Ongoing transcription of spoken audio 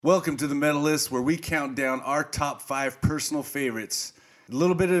Welcome to The Metalist, where we count down our top 5 personal favorites. A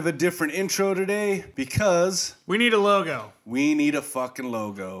little bit of a different intro today because we need a logo. We need a fucking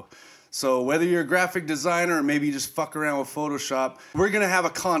logo. So whether you're a graphic designer or maybe you just fuck around with Photoshop, we're going to have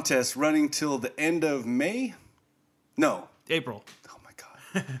a contest running till the end of May? No. April. Oh my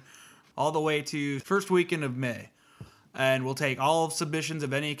God. All the way to first weekend of May. And we'll take all submissions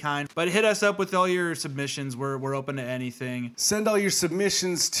of any kind. But hit us up with all your submissions. We're open to anything. Send all your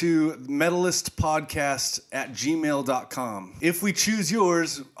submissions to metalistpodcast@gmail.com. If we choose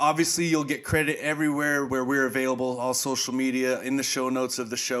yours, obviously you'll get credit everywhere where we're available, all social media, in the show notes of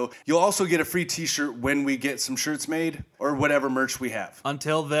the show. You'll also get a free t-shirt when we get some shirts made or whatever merch we have.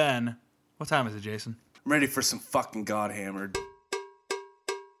 Until then, what time is it, Jason? I'm ready for some fucking God Hammered.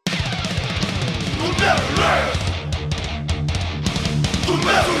 The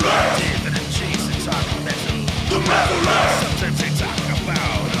Metalist! David and Jason talk metal. The Metalist! Sometimes they talk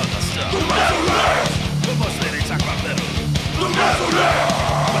about other stuff. The Metalist! But mostly they talk about metal. The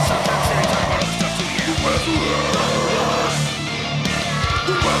Metalist! But sometimes they talk about other stuff too, yeah. The Metalist!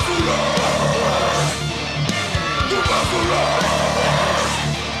 The Metalist! The Metalist!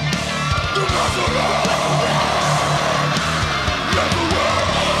 The Metalist!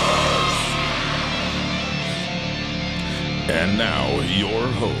 And now, your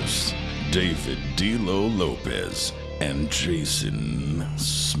hosts, David D'Lo Lopez and Jason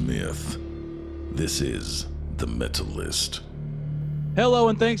Smith. This is The Metalist. Hello,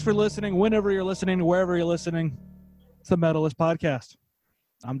 and thanks for listening. Whenever you're listening, wherever you're listening, it's The Metalist Podcast.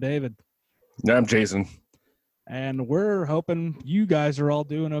 I'm David. I'm Jason. And we're hoping you guys are all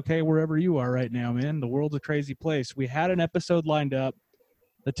doing okay wherever you are right now, man. The world's a crazy place. We had an episode lined up.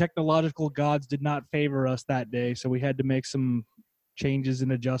 The technological gods did not favor us that day, so we had to make some changes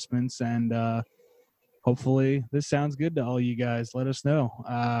and adjustments, and hopefully this sounds good to all you guys. Let us know.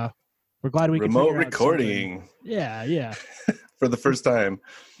 We're glad we can remote recording. Yeah. For the first time.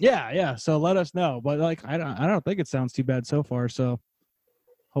 Yeah. So let us know. But like, I don't think it sounds too bad so far. So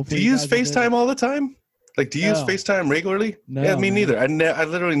hopefully. Do you use FaceTime all the time? Like, do you use FaceTime regularly? No, yeah, me man. neither. I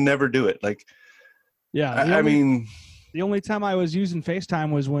literally never do it. Like, yeah. The only time I was using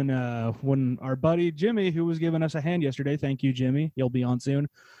FaceTime was when our buddy Jimmy, who was giving us a hand yesterday, thank you, Jimmy, you'll be on soon,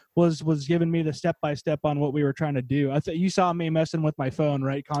 was giving me the step-by-step on what we were trying to do. I thought you saw me messing with my phone,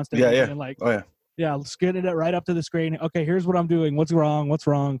 right? Constantly. Yeah. And like, yeah, let's get it right up to the screen. Okay, here's what I'm doing. What's wrong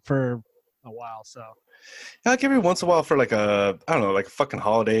for a while. So yeah, like every once in a while for like a fucking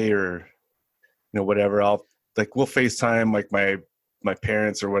holiday or, whatever, we'll FaceTime like my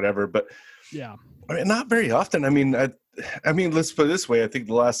parents or whatever, but yeah. I mean, not very often. I mean, let's put it this way. I think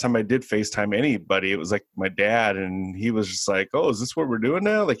the last time I did FaceTime anybody, it was like my dad, and he was just like, "Oh, is this what we're doing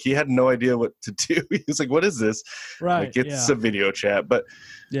now?" Like, he had no idea what to do. He was like, "What is this?" Right. Like, it's a video chat, but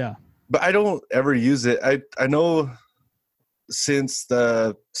I don't ever use it. I know since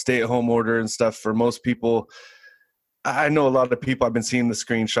the stay-at-home order and stuff, for most people, I know a lot of people. I've been seeing the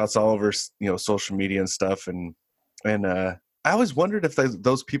screenshots all over, social media and stuff, and I always wondered if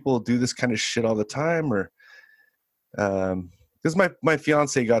those people do this kind of shit all the time, or because my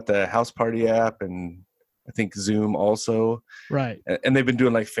fiance got the House Party app and I think Zoom also, right? And they've been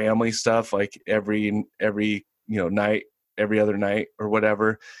doing like family stuff like every night, every other night or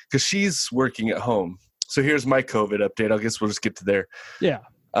whatever, because she's working at home. So here's my COVID update. I guess we'll just get to there. Yeah.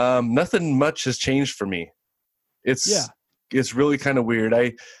 Nothing much has changed for me. It's really kind of weird.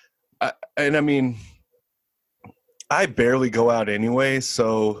 I barely go out anyway,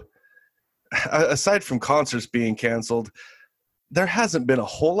 so aside from concerts being canceled, there hasn't been a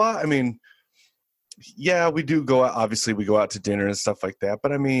whole lot. I mean, yeah, we do go out. Obviously, we go out to dinner and stuff like that,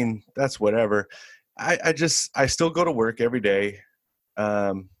 but I mean, that's whatever. I still go to work every day.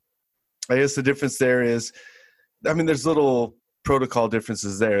 I guess the difference there is, there's little protocol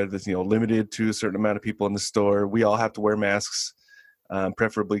differences there. That's, limited to a certain amount of people in the store. We all have to wear masks,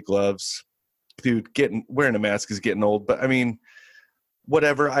 preferably gloves. Dude, wearing a mask is getting old, but I mean,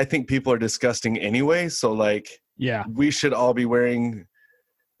 whatever. I think people are disgusting anyway, so we should all be wearing,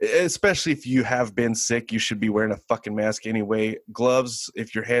 especially if you have been sick, you should be wearing a fucking mask anyway. Gloves,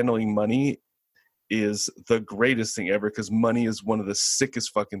 if you're handling money, is the greatest thing ever, because money is one of the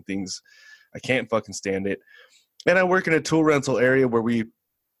sickest fucking things. I can't fucking stand it. And I work in a tool rental area where we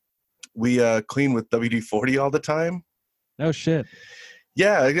clean with WD-40 all the time. No shit.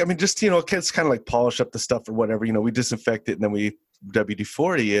 Yeah, I mean, just, it's kind of like polish up the stuff or whatever. We disinfect it and then we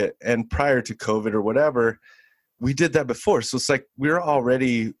WD-40 it. And prior to COVID or whatever, we did that before. So it's like we're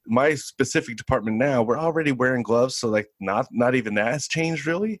already, my specific department now, we're already wearing gloves. So like not even that has changed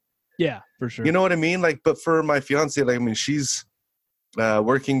really. Yeah, for sure. You know what I mean? Like, but for my fiance, like, I mean, she's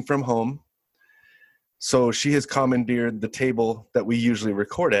working from home. So she has commandeered the table that we usually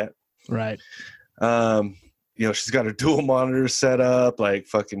record at. Right. She's got her dual monitor set up, like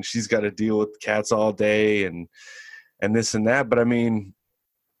fucking she's got to deal with cats all day and this and that. But I mean,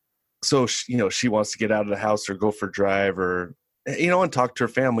 so she wants to get out of the house or go for a drive or, and talk to her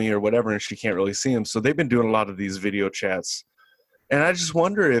family or whatever, and she can't really see them. So they've been doing a lot of these video chats. And I just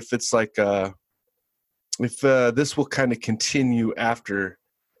wonder if it's like, if this will kind of continue after.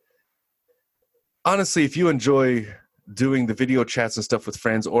 Honestly, if you enjoy doing the video chats and stuff with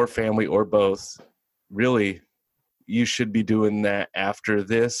friends or family or both, really, you should be doing that after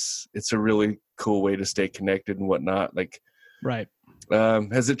this. It's a really cool way to stay connected and whatnot. Like, right.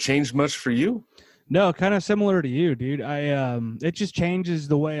 Has it changed much for you? No, kind of similar to you, dude. It just changes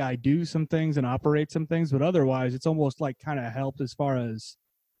the way I do some things and operate some things, but otherwise it's almost like kind of helped as far as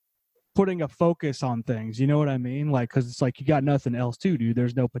putting a focus on things. You know what I mean? Like, cause it's like, you got nothing else to do.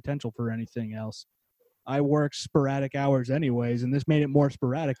 There's no potential for anything else. I work sporadic hours anyways, and this made it more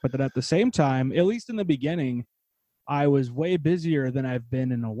sporadic, but then at the same time, at least in the beginning, I was way busier than I've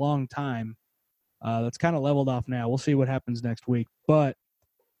been in a long time. That's kind of leveled off now. We'll see what happens next week. But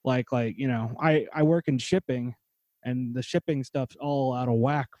I work in shipping, and the shipping stuff's all out of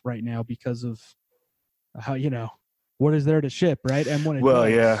whack right now because of how, what is there to ship, right? And when it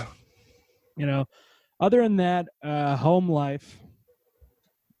does, yeah. Other than that, home life,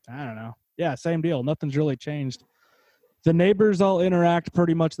 I don't know. Yeah, same deal. Nothing's really changed. The neighbors all interact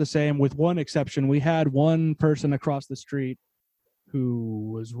pretty much the same, with one exception. We had one person across the street who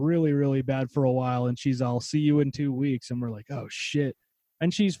was really, really bad for a while, and she's, I'll see you in 2 weeks. And we're like, oh, shit.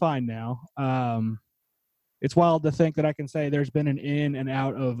 And she's fine now. It's wild to think that I can say there's been an in and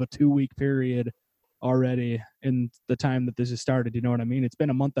out of a 2-week period already in the time that this has started. You know what I mean? It's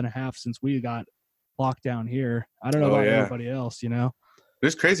been a month and a half since we got locked down here. I don't know about everybody else,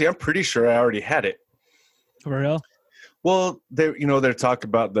 It's crazy. I'm pretty sure I already had it. For real? Well, they're talking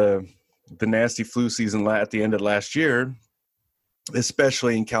about the nasty flu season at the end of last year,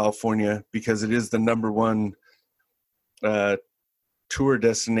 especially in California, because it is the number one tour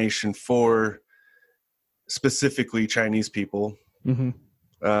destination for specifically Chinese people.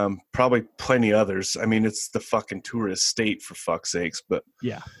 Mm-hmm. Probably plenty others. I mean, it's the fucking tourist state, for fuck's sakes. But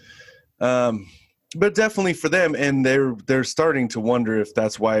yeah. But definitely for them, and they're starting to wonder if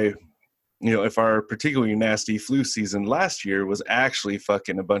that's why, if our particularly nasty flu season last year was actually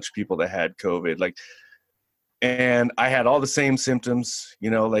fucking a bunch of people that had COVID. Like, and I had all the same symptoms,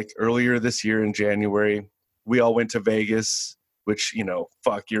 like earlier this year in January, we all went to Vegas, which,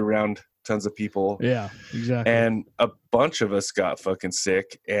 you're around tons of people. Yeah, exactly. And a bunch of us got fucking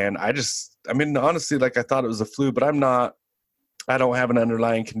sick. And honestly, like, I thought it was a flu, but I don't have an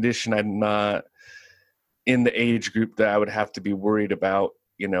underlying condition. I'm not in the age group that I would have to be worried about,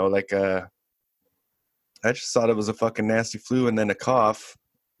 I just thought it was a fucking nasty flu and then a cough.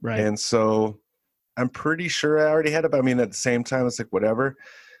 Right. And so I'm pretty sure I already had it, but I mean, at the same time, it's like, whatever.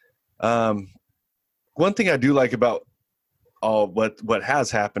 One thing I do like about all what has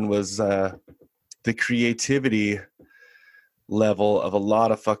happened was the creativity level of a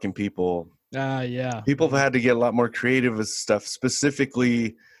lot of fucking people. Yeah. People have had to get a lot more creative with stuff,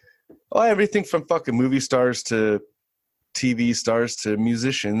 specifically everything from fucking movie stars to TV stars to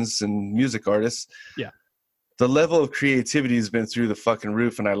musicians and music artists. Yeah. The level of creativity has been through the fucking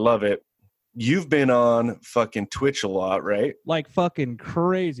roof, and I love it. You've been on fucking Twitch a lot, right? Like fucking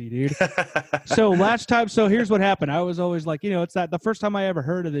crazy, dude. So here's what happened. I was always like, it's the first time I ever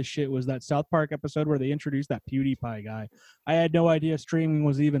heard of this shit was that South Park episode where they introduced that PewDiePie guy. I had no idea streaming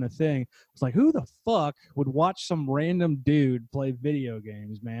was even a thing. I was like, who the fuck would watch some random dude play video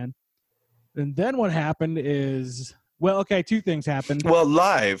games, man? And then what happened is, two things happened. Well,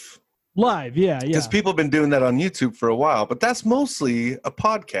 live, yeah. Because people have been doing that on YouTube for a while, but that's mostly a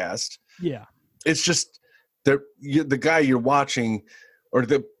podcast. Yeah. It's just the guy you're watching or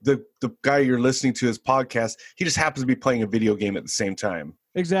the guy you're listening to his podcast, he just happens to be playing a video game at the same time.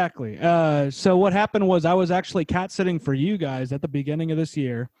 Exactly. So what happened was I was actually cat sitting for you guys at the beginning of this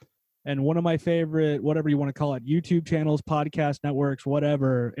year. And one of my favorite, whatever you want to call it, YouTube channels, podcast networks,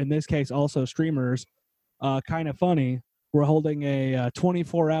 whatever, in this case also streamers, Kind of Funny, we're holding a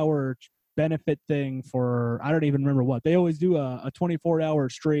 24-hour benefit thing for, I don't even remember what. They always do a 24-hour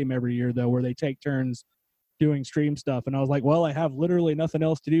stream every year, though, where they take turns doing stream stuff. And I was like, well, I have literally nothing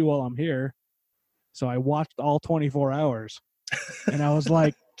else to do while I'm here. So I watched all 24 hours. And I was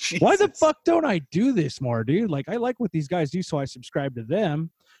like, why the fuck don't I do this more, dude? Like, I like what these guys do, so I subscribe to them.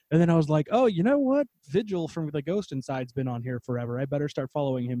 And then I was like, oh, you know what? Vigil from the Ghost Inside's been on here forever. I better start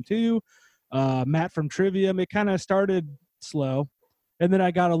following him too. Matt from Trivium. It kind of started slow. And then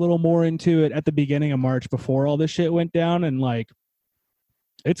I got a little more into it at the beginning of March before all this shit went down, and like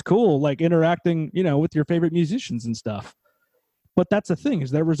it's cool, like interacting, with your favorite musicians and stuff. But that's the thing,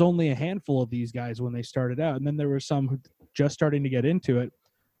 is there was only a handful of these guys when they started out, and then there were some who just starting to get into it.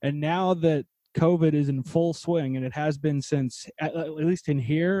 And now that COVID is in full swing, and it has been since, at least in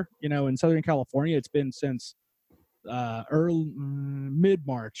here, in Southern California, it's been since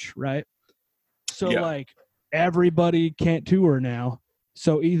mid-March, right? So like everybody can't tour now.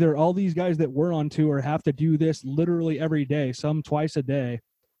 So either all these guys that were on tour have to do this literally every day, some twice a day.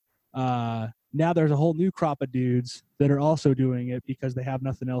 Now there's a whole new crop of dudes that are also doing it because they have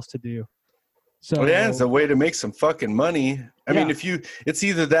nothing else to do. So it's a way to make some fucking money. I mean, it's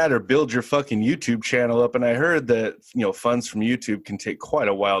either that or build your fucking YouTube channel up. And I heard that, funds from YouTube can take quite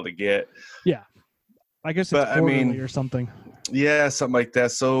a while to get. Yeah. I guess it's quarterly or something. Yeah, something like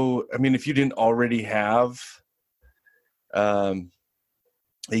that. So, I mean, if you didn't already have a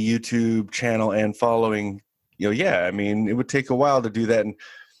YouTube channel and following, it would take a while to do that.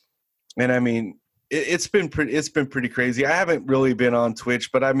 And I mean, it's been pretty crazy. I haven't really been on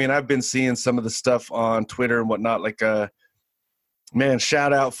Twitch, but I mean, I've been seeing some of the stuff on Twitter and whatnot. Like, man,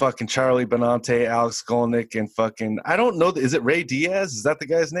 shout out fucking Charlie Benante, Alex Skolnick, and fucking, I don't know. Is it Ray Diaz? Is that the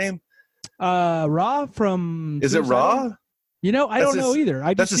guy's name? Raw from. Is it Raw? I don't know either.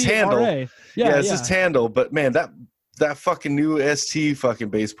 I just that's his handle. RA. Yeah, it's his handle. But man, that fucking new ST fucking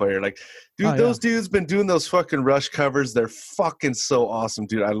bass player, like, dude, those dudes been doing those fucking Rush covers. They're fucking so awesome,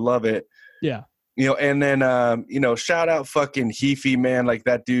 dude. I love it. Yeah. And then shout out fucking Heafy, man, like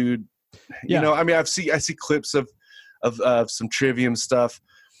that dude. I mean, I see clips of some Trivium stuff,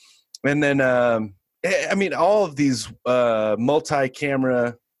 and then I mean, all of these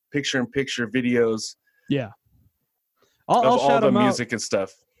multi-camera picture-in-picture videos. Yeah. I'll all shout the them music out. and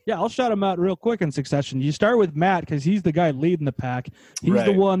stuff. Yeah, I'll shout him out real quick in succession. You start with Matt because he's the guy leading the pack. He's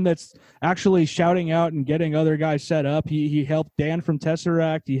the one that's actually shouting out and getting other guys set up. He helped Dan from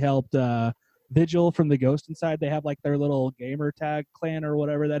Tesseract. He helped Vigil from the Ghost Inside. They have like their little gamer tag clan or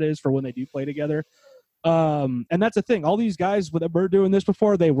whatever that is for when they do play together. And that's the thing. All these guys that were doing this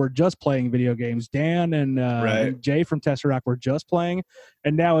before, they were just playing video games. Dan and Jay from Tesseract were just playing.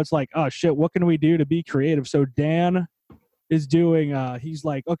 And now it's like, oh, shit, what can we do to be creative? So Dan is doing, he's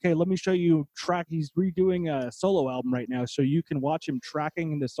like, okay, let me show you he's redoing a solo album right now. So you can watch him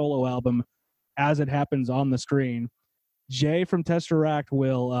tracking the solo album as it happens on the screen. Jay from Tesseract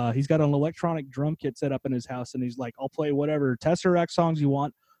will, he's got an electronic drum kit set up in his house, and he's like, I'll play whatever Tesseract songs you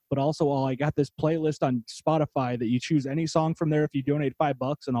want, but also I got this playlist on Spotify that you choose any song from there if you donate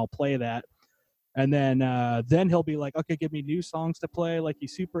 $5, and I'll play that. And then he'll be like, okay, give me new songs to play. Like,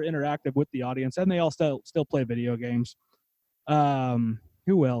 he's super interactive with the audience, and they all still play video games.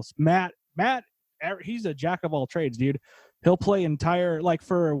 Who else? Matt, he's a jack of all trades, dude. He'll play entire, like,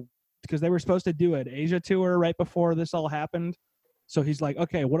 because they were supposed to do an Asia tour right before this all happened. So he's like,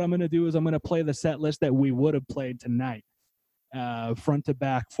 okay, what I'm going to do is I'm going to play the set list that we would have played tonight, front to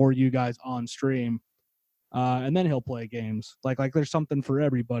back for you guys on stream. And then he'll play games. Like there's something for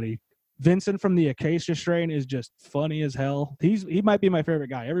everybody. Vincent from the Acacia Strain is just funny as hell. He might be my favorite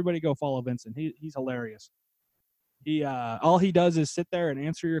guy. Everybody go follow Vincent. He's hilarious. All he does is sit there and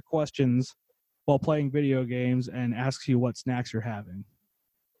answer your questions while playing video games and asks you what snacks you're having.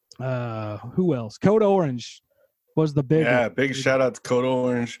 Who else? Code Orange was the big one. Big shout out to Code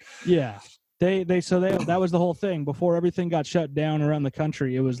Orange. Yeah. That was the whole thing before everything got shut down around the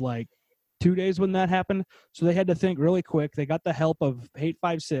country. It was like 2 days when that happened. So they had to think really quick. They got the help of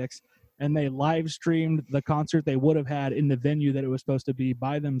 856 and they live streamed the concert they would have had in the venue that it was supposed to be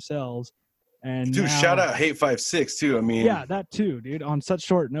by themselves. And dude, shout out 856 too. I mean, yeah, that too, dude. On such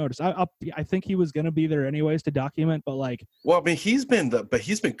short notice, I think he was gonna be there anyways to document, but like, well, I mean, he's been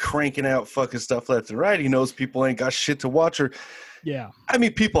cranking out fucking stuff left and right. He knows people ain't got shit to watch, or yeah. I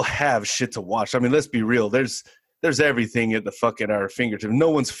mean, people have shit to watch. I mean, let's be real. There's everything at the fucking our fingertips.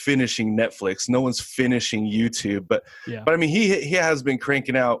 No one's finishing Netflix. No one's finishing YouTube. But I mean, he has been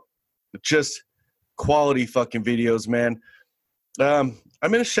cranking out just quality fucking videos, man. I'm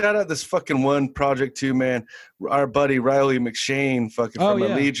going to shout out this fucking one project too, man. Our buddy Riley McShane fucking from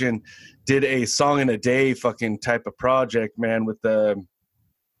Legion did a song in a day fucking type of project, man, with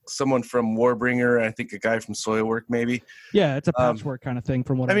someone from Warbringer, I think a guy from Soilwork maybe. Yeah, it's a patchwork kind of thing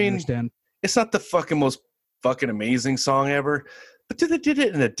from what I understand. It's not the fucking most fucking amazing song ever, but dude, they did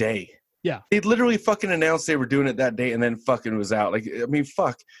it in a day. Yeah. They literally fucking announced they were doing it that day and then fucking was out. Like, I mean,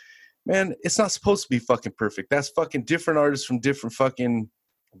 fuck. Man, it's not supposed to be fucking perfect. That's fucking different artists from different fucking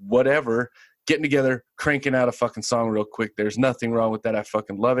whatever getting together, cranking out a fucking song real quick. There's nothing wrong with that. I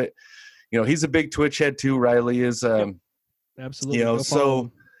fucking love it. You know, he's a big Twitch head too. Riley is. They Absolutely. You know, Go follow so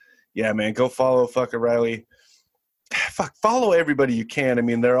him. yeah, man, go follow fucking Riley. Fuck, follow everybody you can. I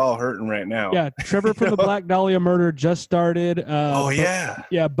mean, they're all hurting right now. Yeah, Trevor from the know? Black Dahlia murder just started. Oh yeah.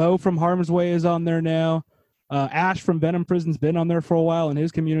 Yeah, Bo from Harm's Way is on there now. Ash from Venom Prison's been on there for a while, and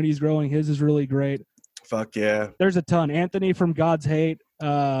his community's growing. His is really great. Fuck yeah. There's a ton. Anthony from God's Hate.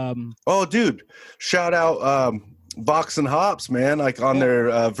 Oh, dude, shout out Vox and Hops, man. Like on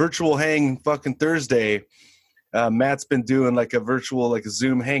their virtual hang fucking Thursday. Matt's been doing like a virtual, like a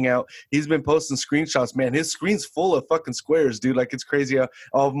Zoom hangout. He's been posting screenshots, man. His screen's full of fucking squares, dude. Like it's crazy. All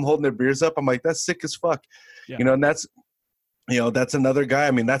of them holding their beers up. I'm like, that's sick as fuck. Yeah. You know, and that's, you know, that's another guy.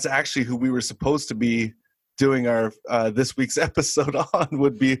 I mean, that's actually who we were supposed to be doing our this week's episode on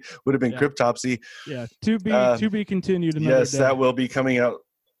would have been Cryptopsy. Yeah, to be continued. Yes, day. that will be coming out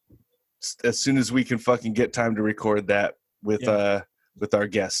as soon as we can fucking get time to record that with our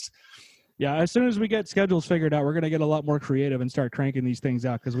guest. Yeah, as soon as we get schedules figured out, we're gonna get a lot more creative and start cranking these things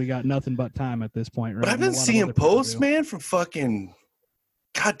out because we got nothing but time at this point. Right? But I've been seeing posts, man, from fucking,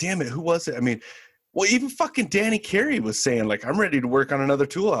 god damn it, who was it? I mean, well, even fucking Danny Carey was saying like, I'm ready to work on another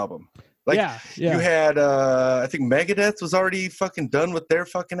Tool album. Like, you had, I think Megadeth was already fucking done with their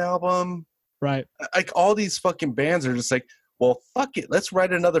fucking album. Right. Like all these fucking bands are just like, well, fuck it, let's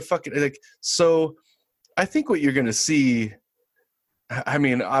write another fucking like. So, I think what you're gonna see. I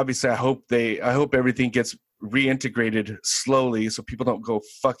mean, obviously, I hope everything gets reintegrated slowly so people don't go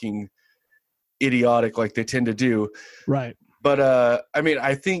fucking idiotic like they tend to do. Right. But I mean,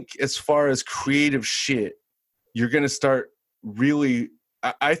 I think as far as creative shit, you're gonna start really.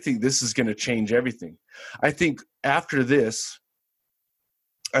 I think this is gonna change everything. I think after this,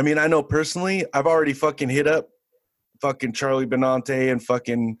 I mean, I know personally, I've already fucking hit up fucking Charlie Benante and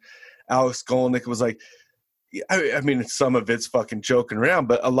fucking Alex Golnick. Was like, I mean, some of it's fucking joking around,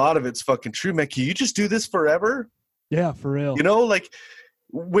 but a lot of it's fucking true, man. Can you just do this forever? Yeah, for real. You know, like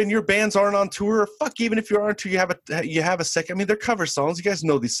when your bands aren't on tour, fuck, even if you're on tour, you have a second. I mean, they're cover songs. You guys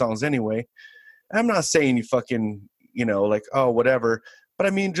know these songs anyway. I'm not saying you fucking, you know, like, oh, whatever. But I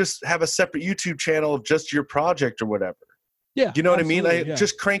mean, just have a separate YouTube channel of just your project or whatever. Yeah. You know what I mean? Yeah.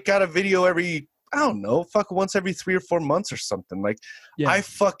 Just crank out a video every, I don't know, fuck, once every 3 or 4 months or something. Like, I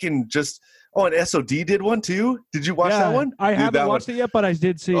fucking just. Oh, and SOD did one too? Did you watch that one? I haven't watched it yet, but I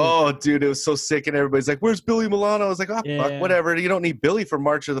did see it. Oh, dude, it was so sick. And everybody's like, where's Billy Milano? I was like, oh, fuck, whatever. You don't need Billy for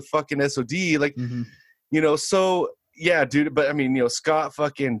March of the fucking SOD. Like, you know, so, yeah, dude. But, I mean, you know, Scott,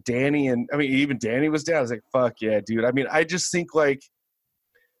 fucking Danny, and, I mean, even Danny was down. I was like, fuck, yeah, dude. I mean, I just think, like,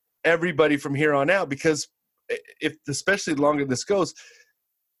 everybody from here on out, because if, especially the longer this goes,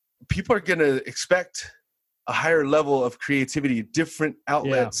 people are going to expect a higher level of creativity, different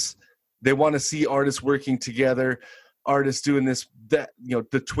outlets. Yeah. They want to see artists working together, artists doing this, that, you know,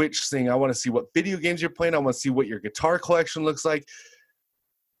 the Twitch thing. I want to see what video games you're playing. I want to see what your guitar collection looks like.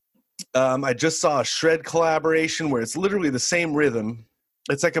 I just saw a Shred collaboration where it's literally the same rhythm.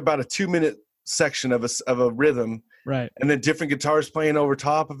 It's like about a 2-minute section of a rhythm. Right. And then different guitars playing over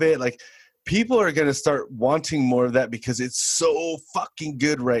top of it. Like, people are going to start wanting more of that because it's so fucking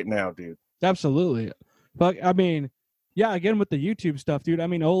good right now, dude. Absolutely. But, I mean, yeah, again with the YouTube stuff, dude. I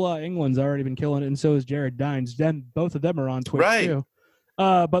mean, Ola England's already been killing it, and so is Jared Dines. Then both of them are on Twitch too.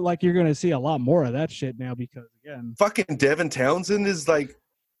 But like, you're gonna see a lot more of that shit now because again, fucking Devin Townsend is like,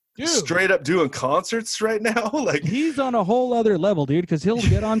 dude, straight up doing concerts right now. Like, he's on a whole other level, dude. Because he'll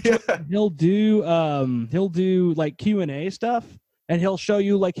get on, he'll do like Q&A stuff, and he'll show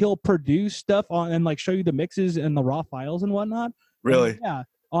you like he'll produce stuff on and like show you the mixes and the raw files and whatnot. Really? And, yeah.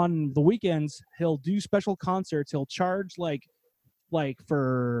 On the weekends, he'll do special concerts. He'll charge like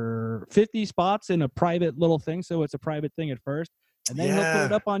for 50 spots in a private little thing. So it's a private thing at first. And then he'll put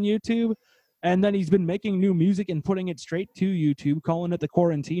it up on YouTube. And then he's been making new music and putting it straight to YouTube, calling it the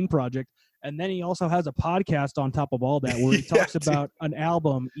Quarantine Project. And then he also has a podcast on top of all that where he talks about an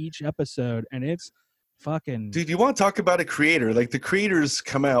album each episode. And it's fucking... Dude, you want to talk about a creator. Like, the creators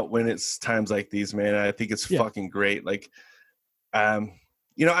come out when it's times like these, man. I think it's fucking great. Like,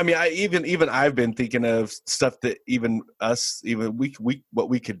 you know, I mean, I've been thinking of stuff that even what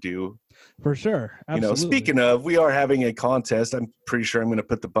we could do. For sure. Absolutely. You know, speaking of, we are having a contest. I'm pretty sure I'm going to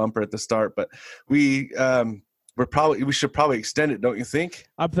put the bumper at the start, but we should probably extend it, don't you think?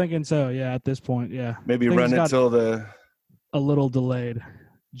 I'm thinking so. Yeah. At this point. Yeah. Maybe run it till a little delayed.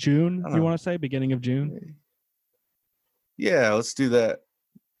 June. You want to say beginning of June? Yeah. Let's do that.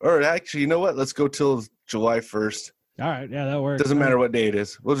 Or actually, you know what? Let's go till July 1st. All right, yeah, that works. Doesn't matter what day it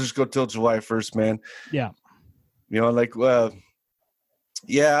is. We'll just go till July 1st, man. Yeah. You know, like,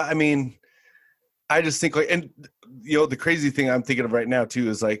 yeah, I mean, I just think, like, and, you know, the crazy thing I'm thinking of right now, too,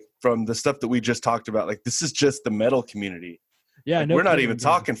 is, like, from the stuff that we just talked about, like, this is just the metal community. Yeah, Like, no we're not kidding, even dude.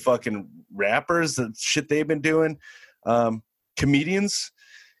 talking fucking rappers, the shit they've been doing. Comedians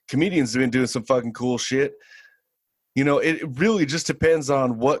have been doing some fucking cool shit. You know, it really just depends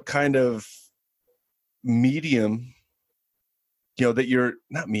on what kind of medium, you know, that you're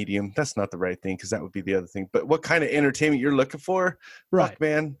not medium. That's not the right thing, because that would be the other thing. But what kind of entertainment you're looking for, Right. fuck,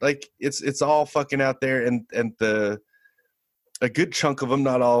 man. Like it's all fucking out there, and a good chunk of them,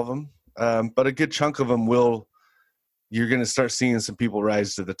 not all of them, but a good chunk of them you're gonna start seeing some people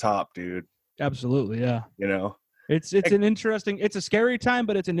rise to the top, dude. Absolutely, yeah. You know, It's an interesting. It's a scary time,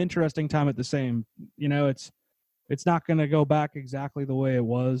 but it's an interesting time at the same. You know, it's not going to go back exactly the way it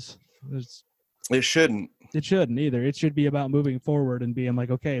was. it shouldn't. It shouldn't either. It should be about moving forward and being like,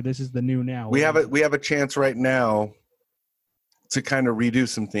 okay, this is the new now. We have a chance right now to kind of redo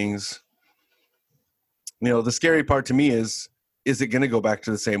some things. You know, the scary part to me is it going to go back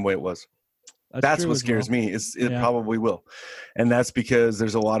to the same way it was? That's true what as scares well. me. It Yeah. probably will. And that's because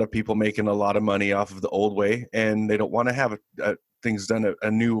there's a lot of people making a lot of money off of the old way, and they don't want to have things done a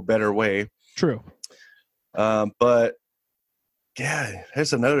new, better way. True. But yeah,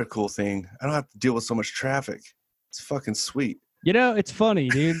 here's another cool thing. I don't have to deal with so much traffic. It's fucking sweet. You know, it's funny,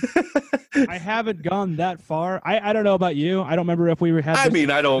 dude. I haven't gone that far. I don't know about you. I don't remember if we had. I this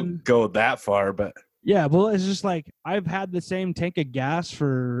mean, I don't discussion. go that far, but Yeah, well, it's just like I've had the same tank of gas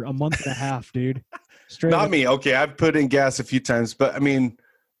for a month and a half, dude. Straight not up. me. Okay, I've put in gas a few times, but I mean,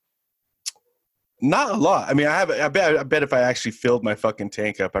 not a lot. I mean, I bet if I actually filled my fucking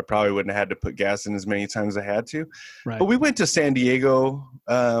tank up, I probably wouldn't have had to put gas in as many times as I had to. Right. But we went to San Diego,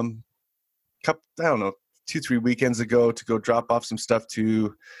 I don't know, 2-3 weekends ago to go drop off some stuff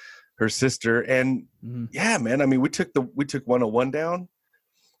to her sister, and Mhm. yeah, man. I mean, we took 101 down.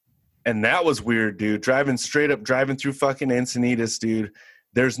 And that was weird, dude. Driving through fucking Encinitas, dude.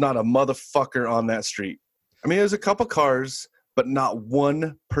 There's not a motherfucker on that street. I mean, there's a couple cars, but not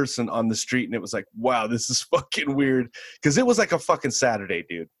one person on the street. And it was like, wow, this is fucking weird. Because it was like a fucking Saturday,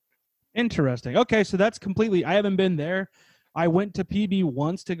 dude. Interesting. Okay, so that's completely. I haven't been there. I went to PB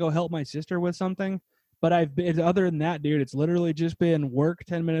once to go help my sister with something, but I've been. Other than that, dude, it's literally just been work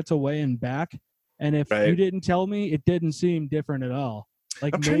 10 minutes away and back. And if Right. you didn't tell me, it didn't seem different at all.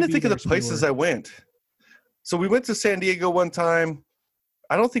 Like, I'm trying to maybe think of the there's places fewer. I went. So we went to San Diego one time.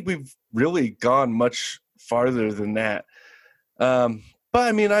 I don't think we've really gone much farther than that. But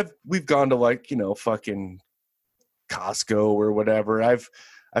I mean, we've gone to, like, you know, fucking Costco or whatever. I've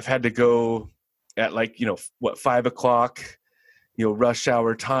had to go at, like, you know, 5:00, you know, rush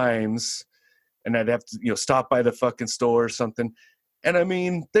hour times, and I'd have to, you know, stop by the fucking store or something. And I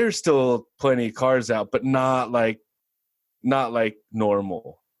mean, there's still plenty of cars out, but not like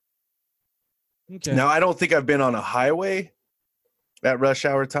normal. Okay. Now, I don't think I've been on a highway at rush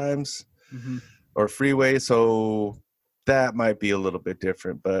hour times Mhm. or freeway, so that might be a little bit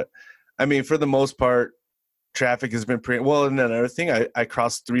different. But I mean, for the most part, traffic has been pretty well. And then another thing, I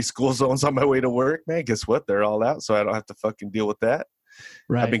crossed 3 school zones on my way to work. Man, guess what? They're all out, so I don't have to fucking deal with that.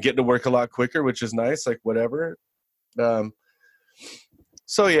 Right. I've been getting to work a lot quicker, which is nice. Like, whatever.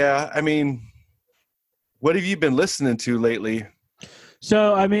 So yeah, I mean, what have you been listening to lately?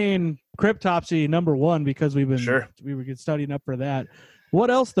 So I mean, Cryptopsy #1 because we were studying up for that. What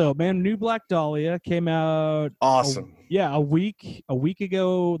else though, man? New Black Dahlia came out. Awesome. A week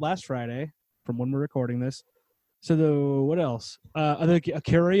ago last Friday, from when we're recording this. So what else? I think a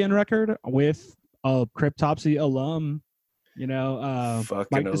Carrion record with a Cryptopsy alum. You know, Fucking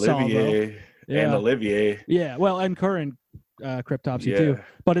Mike DeSalvo. Olivier and Olivier. Yeah, well, and current Cryptopsy too.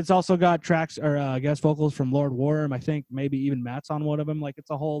 But it's also got tracks or guest vocals from Lord Worm. I think maybe even Matt's on one of them. Like, it's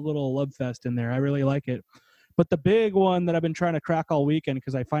a whole little love fest in there. I really like it. But the big one that I've been trying to crack all weekend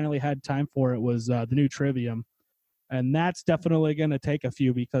because I finally had time for it was the new Trivium. And that's definitely going to take a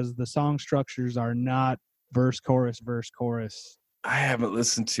few because the song structures are not verse, chorus. I haven't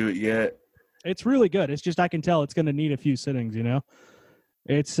listened to it yet. It's really good. It's just I can tell it's going to need a few sittings, you know?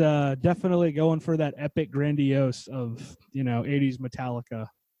 It's definitely going for that epic grandiose of, you know, 80s Metallica.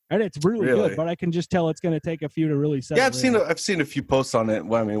 And it's really good, but I can just tell it's going to take a few to really set. Yeah, it I've seen a few posts on it.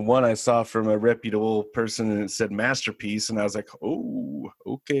 Well, I mean, one I saw from a reputable person and it said masterpiece, and I was like, oh,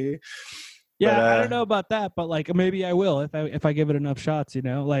 okay. Yeah, But, I don't know about that, but like maybe I will if I give it enough shots, you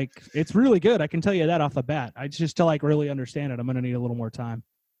know. Like, it's really good. I can tell you that off the bat. I just to like really understand it, I'm going to need a little more time.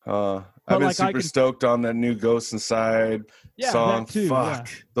 I've But, been like, super stoked on that new Ghost Inside song. that too, Fuck,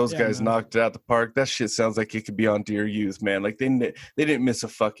 those guys man. knocked it out the park. That shit sounds like it could be on Dear Youth, man. Like, they didn't miss a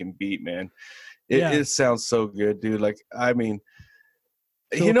fucking beat, man. It sounds so good, dude. Like, I mean,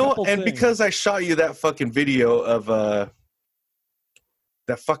 So you a know, couple and things. because I shot you that fucking video of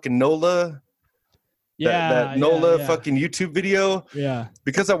that fucking Nola. that NOLA fucking YouTube video. Yeah.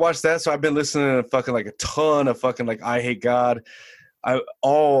 Because I watched that, so I've been listening to fucking like a ton of fucking like I Hate God,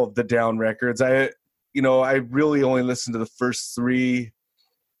 all of the Down records. I really only listened to the first 3.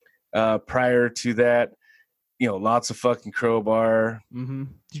 Prior to that, lots of fucking Crowbar. Mm-hmm.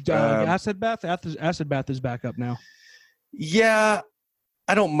 Acid Bath. Acid Bath is back up now. Yeah,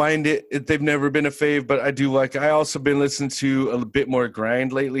 I don't mind it. They've never been a fave, but I do like. I also been listening to a bit more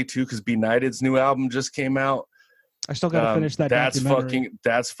grind lately too, because Benighted's new album just came out. I still got to finish that.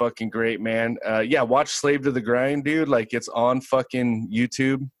 That's fucking great, man. Watch Slave to the Grind, dude. Like, it's on fucking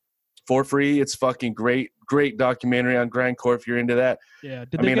YouTube for free. It's fucking great documentary on grindcore if you're into that. Yeah.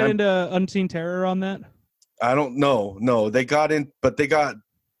 Did they get into Unseen Terror on that? I don't know. No, they got in, but they got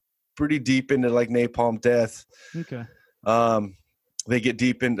pretty deep into like Napalm Death. Okay. They get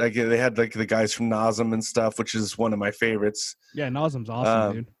deep in, like, they had like the guys from Nasm and stuff, which is one of my favorites. Yeah, Nasm's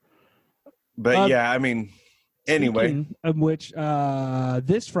awesome, dude. But anyway. Speaking of which,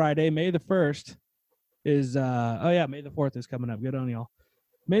 this Friday, May the 1st, is May the 4th is coming up. Good on y'all.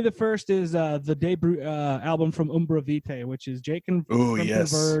 May the 1st is the debut album from Umbra Vitae, which is Jake from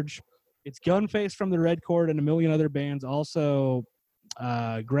Converge. It's Gunface from the Red Chord and a million other bands. Also,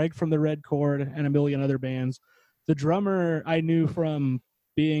 Greg from the Red Chord and a million other bands. The drummer I knew from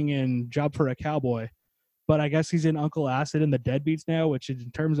being in Job for a Cowboy, but I guess he's in Uncle Acid and the Deadbeats now, which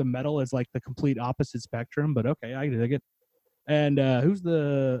in terms of metal is like the complete opposite spectrum, but okay, I dig it. And who's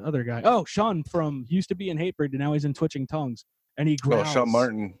the other guy? Oh, Sean from used to be in Hatebreed and now he's in Twitching Tongues. And he growls. Oh, Sean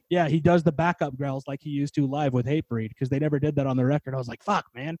Martin. Yeah, he does the backup growls like he used to live with Hatebreed because they never did that on the record. I was like, fuck,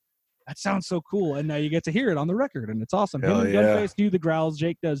 man. That sounds so cool. And now you get to hear it on the record, and it's awesome. Him and Gunface do the growls.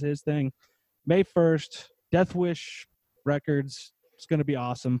 Jake does his thing. May 1st, Death Wish Records. It's going to be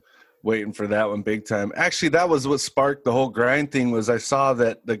awesome. Waiting for that one big time. Actually, that was what sparked the whole grind thing. Was I saw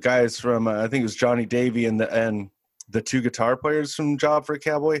that the guys from I think it was Johnny Davey and the 2 guitar players from Job for a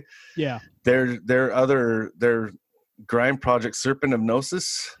Cowboy. Yeah, their grind project, Serpent of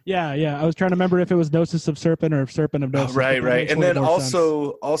Gnosis. Yeah. I was trying to remember if it was Gnosis of Serpent or Serpent of Gnosis. Right. And then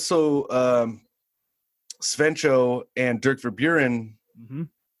also Svencho and Dirk Verburen. Mm-hmm.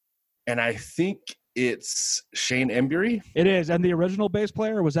 And I think it's Shane Embury. It is, and the original bass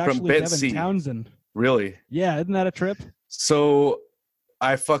player was actually Devin Townsend. Really? Yeah, isn't that a trip? So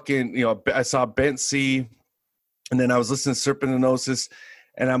I fucking, I saw Bent C, and then I was listening to Serpent of Gnosis,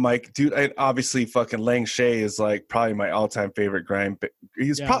 and I'm like, dude, obviously fucking Lang Shay is like probably my all-time favorite grind.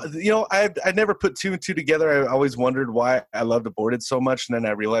 He's probably, I never put 2 and 2 together. I always wondered why I loved Aborted so much, and then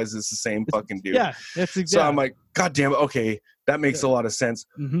I realized it's the same fucking dude. Yeah, it's exactly. So I'm like, God damn it, okay, that makes a lot of sense.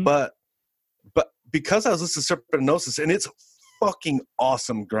 Mm-hmm. But because I was listening to Serpent of Gnosis, and it's fucking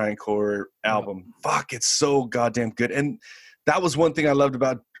awesome grindcore album. Fuck, it's so goddamn good. And that was one thing I loved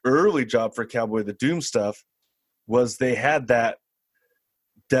about early Job for Cowboy, the Doom stuff, was they had that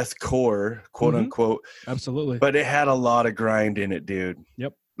deathcore, quote unquote. Absolutely. But it had a lot of grind in it, dude.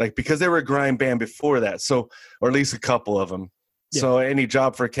 Yep. Like, because they were a grind band before that, so, or at least a couple of them. Yeah. So any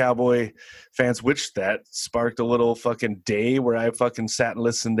Job for Cowboy fans, which that sparked a little fucking day where I fucking sat and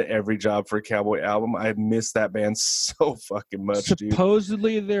listened to every Job for Cowboy album. I missed that band so fucking much, dude.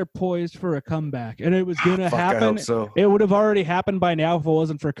 Supposedly they're poised for a comeback, and it was going to happen. I hope so. It would have already happened by now if it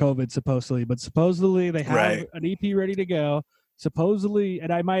wasn't for COVID, supposedly. But supposedly they have an EP ready to go. Supposedly,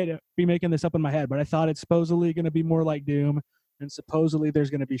 and I might be making this up in my head, but I thought it's supposedly going to be more like Doom, and supposedly there's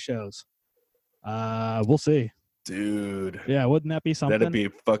going to be shows. We'll see. Dude, yeah, wouldn't that be something? That'd be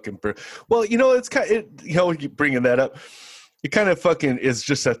fucking. Well, it's kind of, bringing that up, it kind of fucking is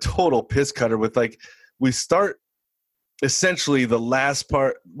just a total piss cutter with like we start essentially the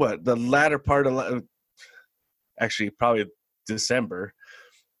latter part of actually probably December,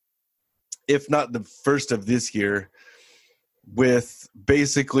 if not the first of this year, with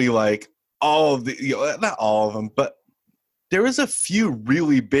basically like all of the not all of them, but there was a few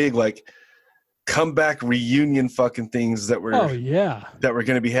really big like comeback reunion fucking things that were that were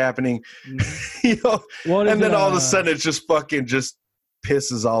going to be happening. And then all of a sudden it just fucking just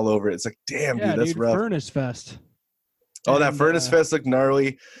pisses all over it. It's like, damn, dude, that's rough. Furnace Fest. Oh, that Furnace Fest looked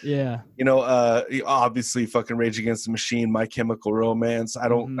gnarly. Yeah. Obviously fucking Rage Against the Machine, My Chemical Romance. I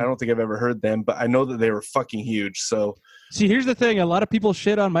don't think I've ever heard them, but I know that they were fucking huge. So see, here's the thing. A lot of people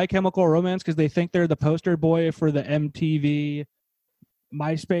shit on My Chemical Romance because they think they're the poster boy for the MTV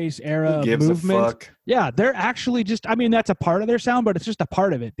MySpace era movement. Yeah, they're actually just, that's a part of their sound, but it's just a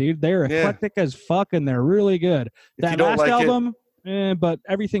part of it, dude. They're eclectic as fuck, and they're really good. That last album, but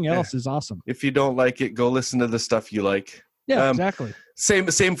everything else is awesome. If you don't like it, go listen to the stuff you like. Yeah, exactly.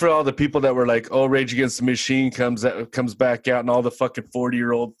 Same for all the people that were like, oh, Rage Against the Machine comes back out, and all the fucking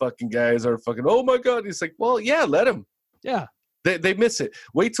 40-year-old fucking guys are fucking, oh my god. He's like, well, yeah, let them. Yeah. They miss it.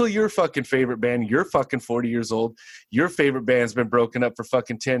 Wait till your fucking favorite band, you're fucking 40 years old, your favorite band's been broken up for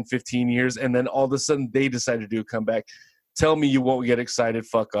fucking 10, 15 years, and then all of a sudden they decide to do a comeback. Tell me you won't get excited.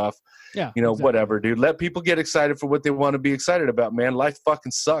 Fuck off. Yeah. You know, exactly. whatever, dude. Let people get excited for what they want to be excited about, man. Life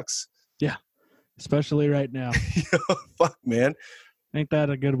fucking sucks. Yeah. Especially right now. Fuck, man. Ain't that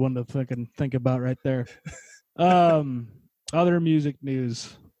a good one to fucking think about right there? Other music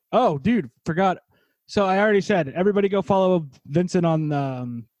news. Oh, dude, forgot. So I already said, everybody go follow Vincent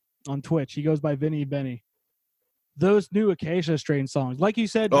on Twitch. He goes by Vinny Benny. Those new Acacia Strain songs, like you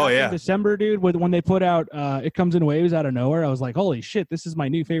said, back in December, dude, when they put out It Comes in Waves Out of Nowhere, I was like, holy shit, this is my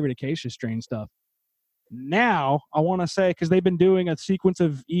new favorite Acacia Strain stuff. Now, I want to say, because they've been doing a sequence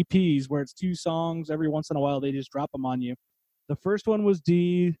of EPs where it's 2 songs. Every once in a while, they just drop them on you. The first one was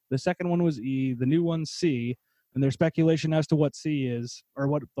D, the second one was E, the new one's C, and there's speculation as to what C is, or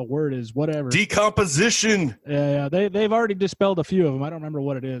what the word is, whatever. Decomposition. Yeah, they've already dispelled a few of them. I don't remember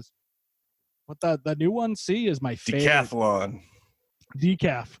what it is. But the new one, C, is my favorite. Decathlon.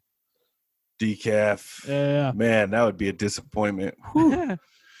 Decaf. Yeah. Man, that would be a disappointment.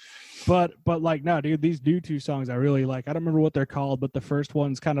 But like, no, dude, these new 2 songs I really like. I don't remember what they're called, but the first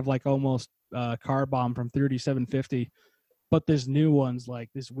one's kind of like almost Car Bomb from 3750. But this new one's like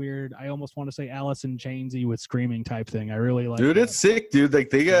this weird, I almost want to say Alice in Chainsy with screaming type thing. I really like dude, that. it's sick, dude. Like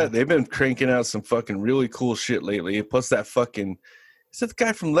they've been cranking out some fucking really cool shit lately. Plus that fucking, is that the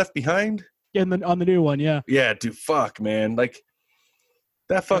guy from Left Behind? Yeah, on the new one, yeah. Yeah, dude, fuck, man. Like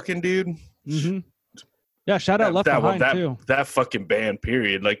that fucking dude. Mm-hmm. Yeah, shout out Left Behind too. That fucking band,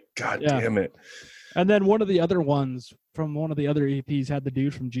 period. Like, god damn it. And then one of the other ones from one of the other EPs had the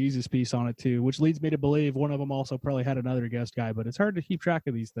dude from Jesus Piece on it too, which leads me to believe one of them also probably had another guest guy, but it's hard to keep track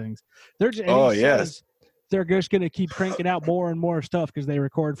of these things. They're just, they're just going to keep cranking out more and more stuff because they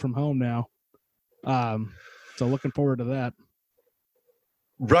record from home now. So looking forward to that.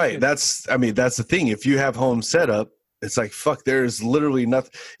 Right. That's the thing. If you have home setup, it's like, fuck, there's literally nothing.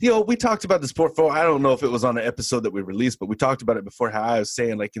 You know, we talked about this before. I don't know if it was on an episode that we released, but we talked about it before, how I was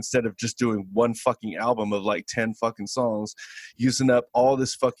saying, like, instead of just doing one fucking album of like 10 fucking songs, using up all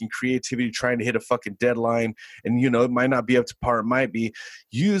this fucking creativity, trying to hit a fucking deadline, and, you know, it might not be up to par, it might be,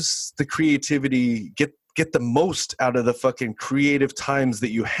 use the creativity, get the most out of the fucking creative times that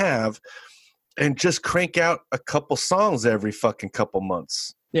you have, and just crank out a couple songs every fucking couple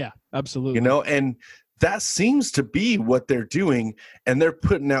months. Yeah, absolutely. You know, and that seems to be what they're doing, and they're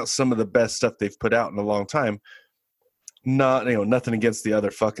putting out some of the best stuff they've put out in a long time. Not, you know, nothing against the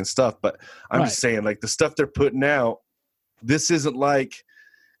other fucking stuff, but I'm just saying, like, the stuff they're putting out, this isn't like,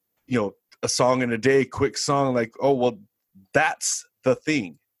 you know, a song in a day, quick song, like, oh, well, that's the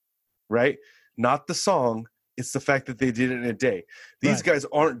thing, right? Not the song. It's the fact that they did it in a day. These guys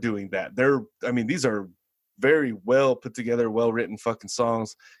aren't doing that. These are very well put together, well written fucking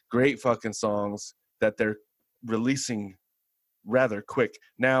songs, great fucking songs that they're releasing rather quick.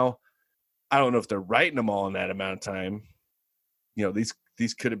 Now, I don't know if they're writing them all in that amount of time. You know,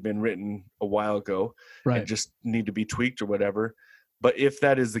 these could have been written a while ago and just need to be tweaked or whatever. But if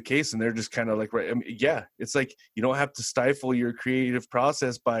that is the case, and they're just kind of like, it's like, you don't have to stifle your creative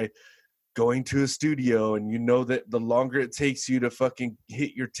process by going to a studio, and you know that the longer it takes you to fucking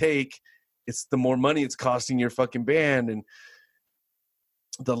hit your take, it's the more money it's costing your fucking band, and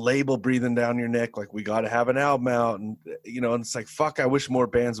the label breathing down your neck, like, we got to have an album out. And, you know, and it's like, fuck, I wish more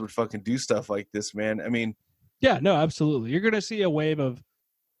bands would fucking do stuff like this, man. I mean, yeah, no, absolutely. You're going to see a wave of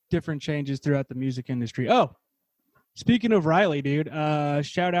different changes throughout the music industry. Oh, speaking of Riley, dude,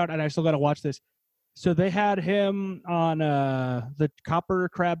 shout out, and I still got to watch this. So they had him on the Copper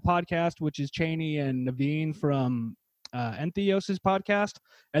Crab podcast, which is Cheney and Naveen from Entheos's podcast,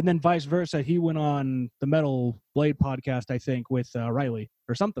 and then vice versa. He went on the Metal Blade podcast, I think, with Riley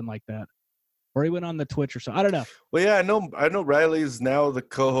or something like that, or he went on the Twitch or so. I don't know. Well, yeah, I know Riley is now the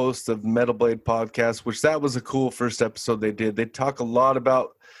co-host of Metal Blade podcast, which that was a cool first episode they did. They talk a lot about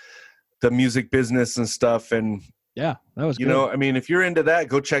the music business and stuff, and yeah, that was you know, I mean, if you're into that,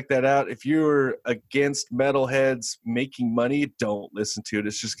 go check that out. If you're against metalheads making money, don't listen to it.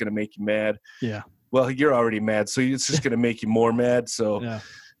 It's just going to make you mad. Yeah. Well, you're already mad, so it's just going to make you more mad. So,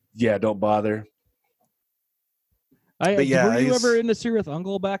 yeah, don't bother. Were you ever into Cirith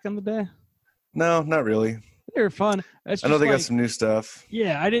Ungol back in the day? No, not really. They were fun. I know they got some new stuff.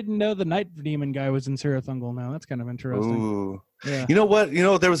 Yeah, I didn't know the Night Demon guy was in Cirith Ungol now. That's kind of interesting. Ooh. Yeah. You know what? You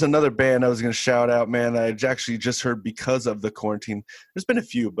know, there was another band I was going to shout out, man, I actually just heard because of the quarantine. There's been a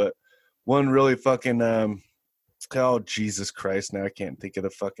few, but one really fucking Oh, Jesus Christ! Now I can't think of the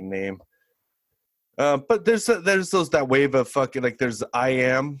fucking name. But there's that wave of fucking like there's I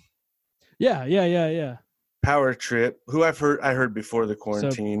Am Yeah. Power Trip, who I heard before the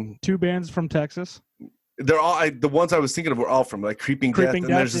quarantine. 2 bands from Texas. They're all the ones I was thinking of were all from like Creeping Death, and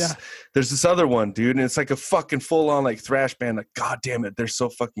Death, there's this other one, dude, and it's like a fucking full on like thrash band. Like, god damn it, they're so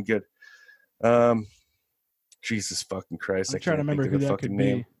fucking good. Jesus fucking Christ, I'm I trying to can't remember think who of the that fucking could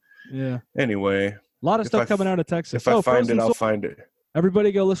name. be. Yeah, Anyway, a lot of stuff coming out of Texas. If I find Frozen it, I'll Soul. find it.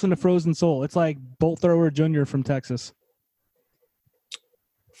 Everybody go listen to Frozen Soul. It's like Bolt Thrower Jr. from Texas.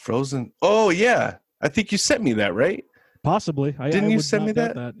 Frozen. Oh yeah, I think you sent me that, right? Possibly. Didn't you send me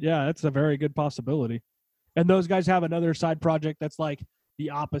doubt that? Yeah, it's a very good possibility. And those guys have another side project that's like the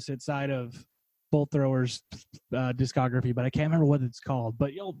opposite side of Bolt Thrower's discography, but I can't remember what it's called.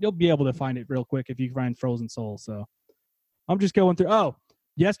 But you'll be able to find it real quick if you find Frozen Soul. So I'm just going through. Oh,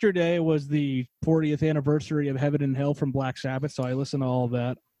 yesterday was the 40th anniversary of Heaven and Hell from Black Sabbath, so I listened to all of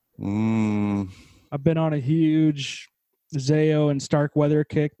that. I've been on a huge Zayo and Starkweather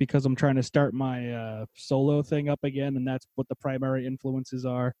kick because I'm trying to start my solo thing up again, and that's what the primary influences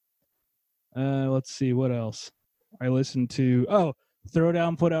are. Let's see, what else? I listened to,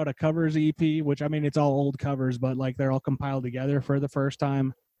 Throwdown put out a covers EP, which, I mean, it's all old covers, but, like, they're all compiled together for the first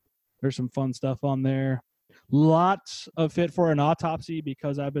time. There's some fun stuff on there. Lots of Fit for an Autopsy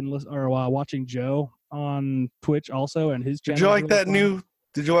because I've been watching Joe on Twitch also, and his channel. Did you like that new?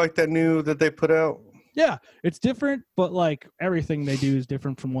 Did you like that new that they put out? Yeah, it's different, but like everything they do is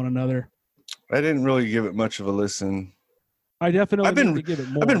different from one another. I didn't really give it much of a listen. I definitely need to give it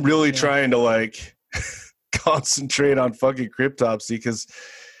more. I've been really trying to like concentrate on fucking Cryptopsy because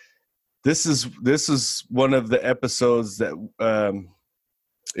this is one of the episodes that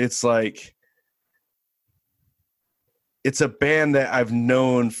it's like it's a band that I've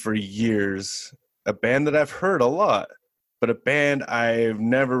known for years, a band that I've heard a lot, but a band I've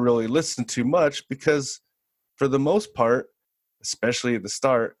never really listened to much because for the most part, especially at the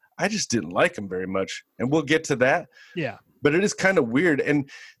start, I just didn't like them very much. And we'll get to that. Yeah. But it is kind of weird. And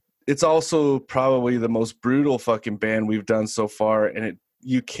it's also probably the most brutal fucking band we've done so far. And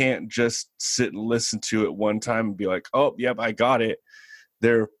you can't just sit and listen to it one time and be like, oh, yep, I got it.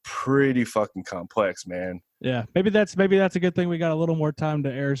 They're pretty fucking complex, man. Yeah, maybe that's a good thing. We got a little more time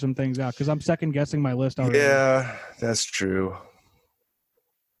to air some things out because I'm second guessing my list already. Yeah, that's true.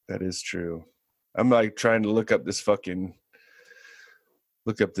 That is true. I'm like trying to look up this fucking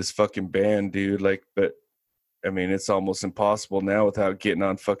band, dude. Like, but I mean, it's almost impossible now without getting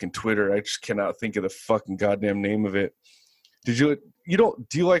on fucking Twitter. I just cannot think of the fucking goddamn name of it. Do you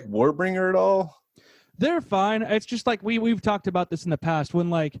like Warbringer at all? They're fine. It's just like we've talked about this in the past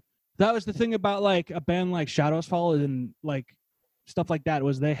when like. That was the thing about like a band like Shadows Fall and like stuff like that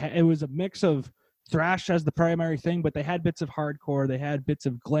was it was a mix of thrash as the primary thing, but they had bits of hardcore, they had bits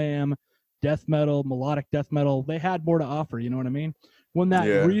of glam, death metal, melodic death metal. They had more to offer, you know what I mean? When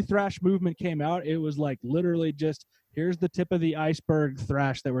that re-thrash movement came out, it was like literally just here's the tip of the iceberg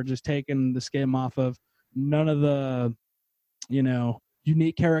thrash that we're just taking the skim off of. None of the,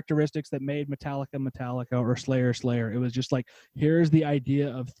 unique characteristics that made Metallica or Slayer. It was just like, here's the idea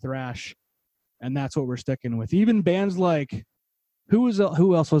of thrash, and that's what we're sticking with. Even bands like who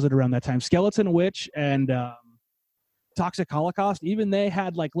else was it around that time? Skeleton Witch and Toxic Holocaust. Even they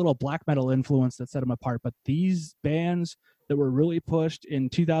had like little black metal influence that set them apart. But these bands that were really pushed in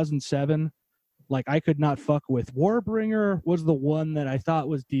 2007, like I could not fuck with. Warbringer was the one that I thought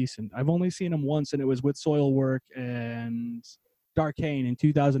was decent. I've only seen them once, and it was with Soilwork and Darkane in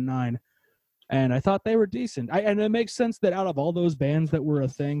 2009, and I thought they were decent. And it makes sense that out of all those bands that were a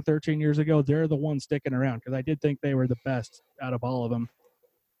thing 13 years ago, they're the ones sticking around because I did think they were the best out of all of them.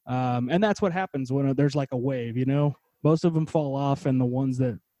 And that's what happens when there's like a wave, most of them fall off, and the ones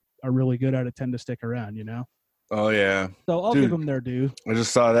that are really good at it tend to stick around, Oh yeah. So I'll give them their due. I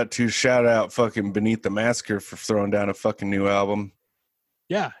just saw that too. Shout out fucking Beneath the Massacre for throwing down a fucking new album.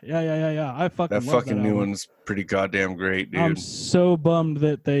 Yeah. I fucking that love fucking that new album. one's pretty goddamn great, dude. I'm so bummed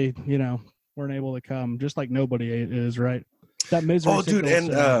that they, weren't able to come, just like nobody is, right? That misery. Oh, dude,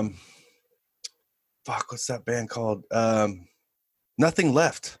 and what's that band called? Nothing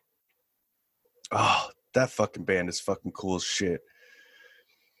Left. Oh, that fucking band is fucking cool as shit.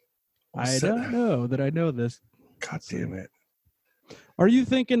 I don't know that I know this. God damn it. Are you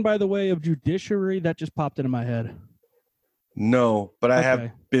thinking, by the way, of Judiciary? That just popped into my head. No, but I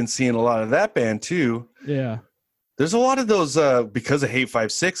have been seeing a lot of that band too. Yeah. There's a lot of those because of Hate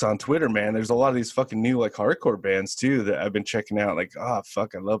 56 on Twitter, man. There's a lot of these fucking new like hardcore bands too that I've been checking out. Like, oh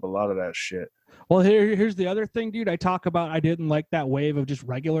fuck, I love a lot of that shit. Well, here's the other thing, dude. I talk about I didn't like that wave of just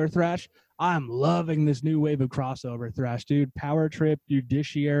regular thrash. I'm loving this new wave of crossover thrash, dude. Power Trip,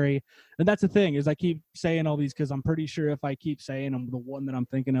 Judiciary. And that's the thing is I keep saying all these because I'm pretty sure if I keep saying them, the one that I'm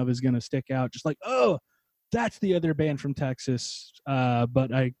thinking of is going to stick out. Just like, oh, that's the other band from Texas.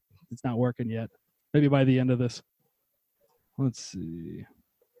 But it's not working yet. Maybe by the end of this. Let's see.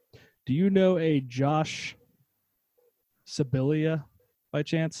 Do you know a Josh Sibilia by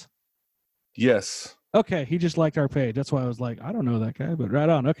chance? Yes. Okay, he just liked our page. That's why I was like, I don't know that guy, but right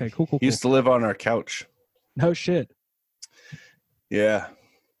on. Okay, cool. He used to live on our couch. No shit. Yeah.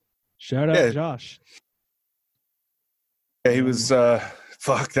 Shout out Josh. Yeah, he was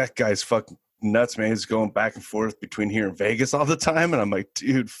fuck, that guy's fucking nuts, man. He's going back and forth between here and Vegas all the time, and I'm like,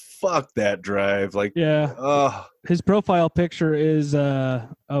 dude, fuck that drive. Like, yeah. His profile picture is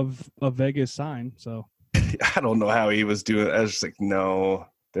of a Vegas sign, so I don't know how he was doing it. I was just like, no,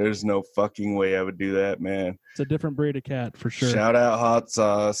 there's no fucking way I would do that, man. It's a different breed of cat for sure. Shout out Hot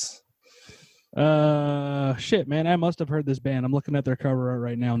Sauce. Shit, man, I must have heard this band. I'm looking at their cover art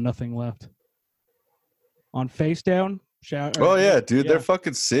right now. Nothing left. On Face Down. Oh yeah, dude, they're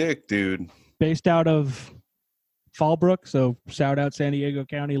fucking sick, dude. Based out of Fallbrook, so shout out San Diego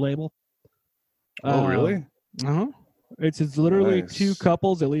County label. Oh really? Uh-huh. It's literally Nice. two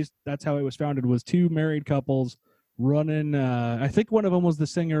couples, at least that's how it was founded, was two married couples running. I think one of them was the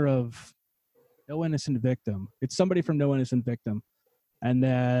singer of No Innocent Victim. It's somebody from No Innocent Victim. And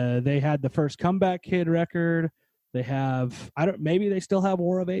they had the first Comeback Kid record. They have, maybe they still have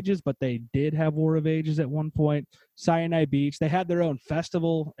War of Ages, but they did have War of Ages at one point. Cyanide Beach. They had their own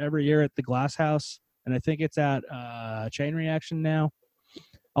festival every year at the Glass House, and I think it's at Chain Reaction now.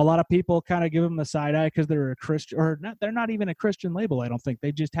 A lot of people kind of give them the side eye because they're a Christian, or not. They're not even a Christian label. I don't think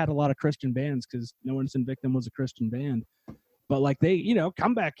they just had a lot of Christian bands because No Innocent Victim was a Christian band. But like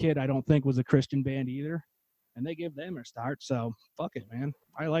Comeback Kid, I don't think was a Christian band either, and they give them a start. So fuck it, man.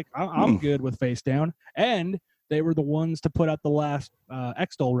 I'm good with Face Down, and they were the ones to put out the last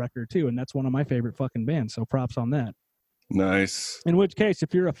Extol record too, and that's one of my favorite fucking bands. So props on that. Nice. In which case,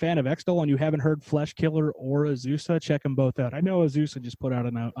 if you're a fan of Extol and you haven't heard Flesh Killer or Azusa, check them both out. I know Azusa just put out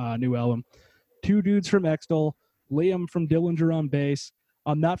a new album. Two dudes from Extol, Liam from Dillinger on bass.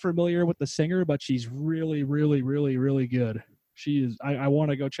 I'm not familiar with the singer, but she's really, really, really, really good. She is. I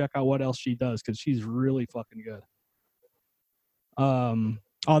want to go check out what else she does because she's really fucking good.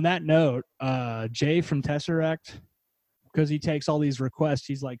 On that note, Jay from Tesseract, because he takes all these requests,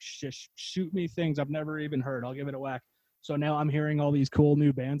 he's like, shoot me things I've never even heard. I'll give it a whack. So now I'm hearing all these cool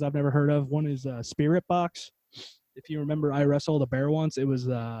new bands I've never heard of. One is Spirit Box. If you remember I Wrestled a Bear once, it was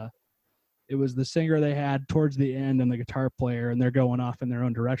the singer they had towards the end and the guitar player, and they're going off in their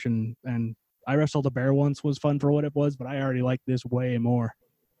own direction. And I Wrestled a Bear once was fun for what it was, but I already like this way more.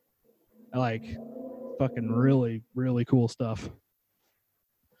 I like fucking really, really cool stuff.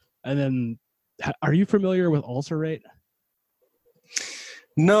 And then, are you familiar with Ulcerate?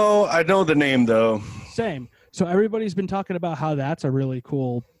 No, I know the name though. Same. So everybody's been talking about how that's a really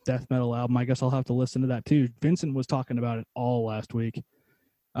cool death metal album. I guess I'll have to listen to that too. Vincent was talking about it all last week.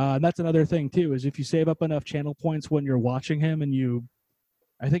 And that's another thing too, is if you save up enough channel points when you're watching him, and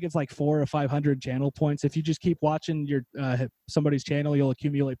I think it's like 400 or 500 channel points. If you just keep watching your somebody's channel, you'll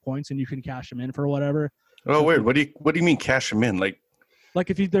accumulate points and you can cash them in for whatever. Oh, weird. What do you mean cash them in? Like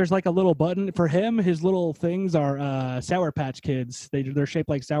if there's like a little button for him, his little things are Sour Patch Kids. They're shaped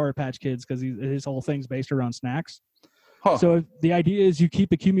like Sour Patch Kids because his whole thing's based around snacks. Huh. So the idea is you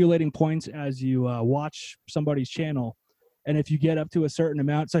keep accumulating points as you watch somebody's channel, and if you get up to a certain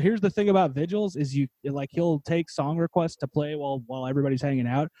amount. So here's the thing about Vigils is he'll take song requests to play while everybody's hanging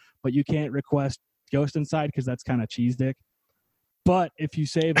out, but you can't request Ghost Inside because that's kind of cheese dick. But if you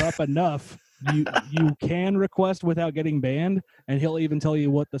save up enough, you can request without getting banned, and he'll even tell you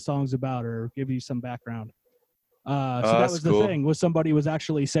what the song's about or give you some background. So that was the thing, was somebody was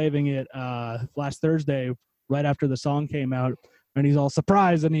actually saving it last Thursday right after the song came out, and he's all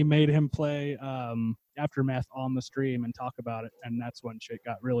surprised, and he made him play Aftermath on the stream and talk about it, and that's when shit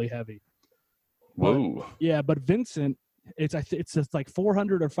got really heavy. Whoa. But Vincent, it's just like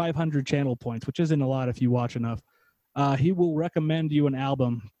 400 or 500 channel points, which isn't a lot if you watch enough. He will recommend you an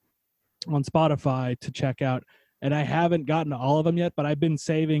album on Spotify to check out. And I haven't gotten to all of them yet, but I've been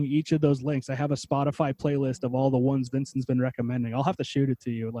saving each of those links. I have a Spotify playlist of all the ones Vincent's been recommending. I'll have to shoot it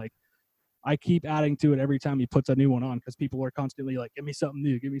to you. Like, I keep adding to it every time he puts a new one on because people are constantly like, give me something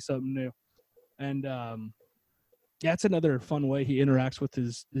new, give me something new. And that's another fun way he interacts with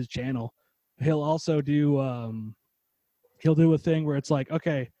his channel. He'll also do he'll do a thing where it's like,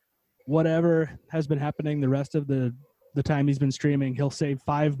 okay, whatever has been happening the rest of the the time he's been streaming, he'll save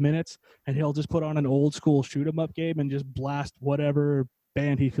 5 minutes and he'll just put on an old school shoot 'em up game and just blast whatever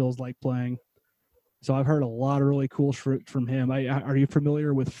band he feels like playing. So I've heard a lot of really cool shit from him. Are you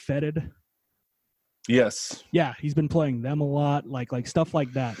familiar with Fetid? Yes. Yeah, he's been playing them a lot, like stuff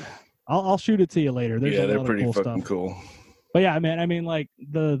like that. I'll shoot it to you later. There's a they're lot pretty of cool fucking stuff. cool. But yeah, man, I mean, like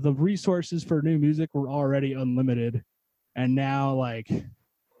the resources for new music were already unlimited, and now like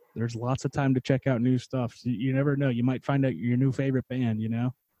there's lots of time to check out new stuff. So you never know, you might find out your new favorite band. It's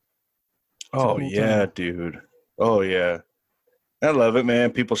a Oh cool yeah, time. dude. Oh yeah. I love it,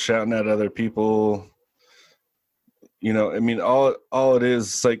 man. People shouting at other people. I mean, all it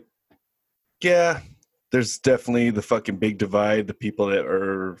is like, yeah, there's definitely the fucking big divide. The people that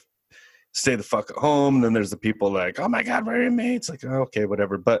are stay the fuck at home. And then there's the people like, oh my God, we're inmates. Like, oh, okay,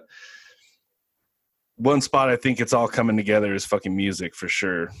 whatever. But one spot I think it's all coming together is fucking music for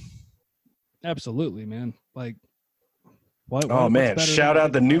sure. Absolutely, man. Like, Oh man, shout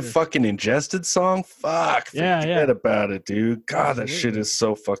out the new fucking Ingested song. Fuck, forget about it, dude. God, that shit is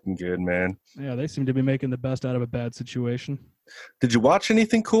so fucking good, man. Yeah, they seem to be making the best out of a bad situation. Did you watch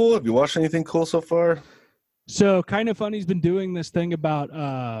anything cool? Have you watched anything cool so far? So Kind of Funny's been doing this thing about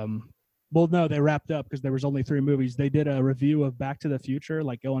well, no, they wrapped up because there was only 3 movies. They did a review of Back to the Future,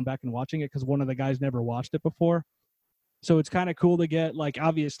 like going back and watching it because one of the guys never watched it before. So it's kind of cool to get, like,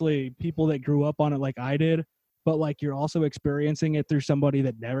 obviously people that grew up on it like I did, but like you're also experiencing it through somebody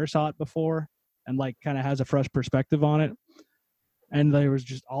that never saw it before and like kind of has a fresh perspective on it. And there was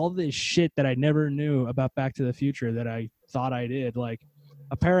just all this shit that I never knew about Back to the Future that I thought I did. Like,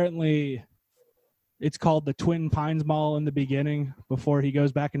 apparently it's called the Twin Pines Mall in the beginning before he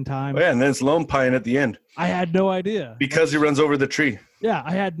goes back in time. Oh, yeah, and then it's Lone Pine at the end. I had no idea. Because he runs over the tree. Yeah,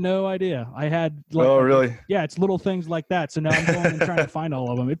 I had no idea. I had oh, really? Yeah, it's little things like that. So now I'm going and trying to find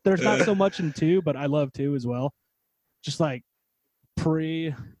all of them. There's not so much in 2, but I love 2 as well. Just like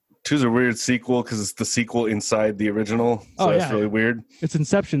 2's a weird sequel because it's the sequel inside the original. So that's really weird. It's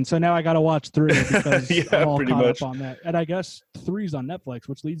Inception. So now I got to watch 3 because yeah, I'm all pretty caught much up on that. And I guess 3's on Netflix,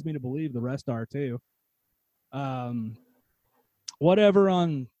 which leads me to believe the rest are too. Whatever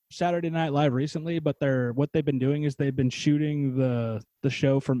on Saturday Night Live recently, but what they've been doing is they've been shooting the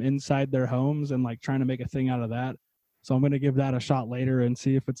show from inside their homes and like trying to make a thing out of that. So I'm going to give that a shot later and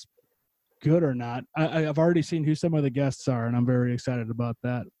see if it's good or not. I've already seen who some of the guests are, and I'm very excited about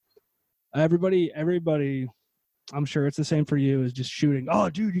that. Everybody, I'm sure it's the same for you, is just shooting. Oh,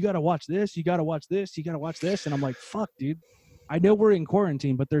 dude, you got to watch this. You got to watch this. You got to watch this. And I'm like, fuck, dude. I know we're in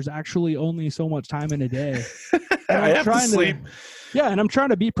quarantine, but there's actually only so much time in a day. I have to sleep. Yeah, and I'm trying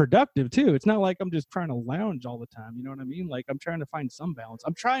to be productive too. It's not like I'm just trying to lounge all the time. You know what I mean? Like I'm trying to find some balance.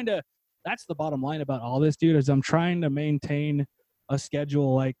 That's the bottom line about all this, dude, is I'm trying to maintain a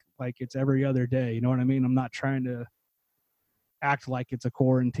schedule like it's every other day. You know what I mean? I'm not trying to act like it's a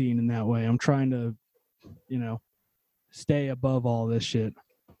quarantine in that way. I'm trying to, stay above all this shit.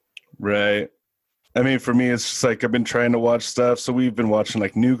 Right. I mean, for me, it's just like I've been trying to watch stuff. So we've been watching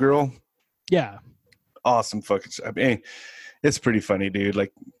like New Girl. Yeah. Awesome fucking. I mean, it's pretty funny, dude.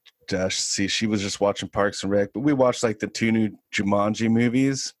 Like, she was just watching Parks and Rec, but we watched like the 2 new Jumanji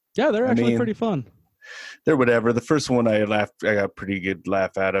movies. Yeah, they're actually pretty fun. They're whatever. The first one I got a pretty good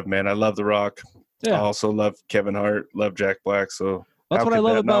laugh out of, man. I love The Rock. Yeah. I also love Kevin Hart, love Jack Black. So that's what I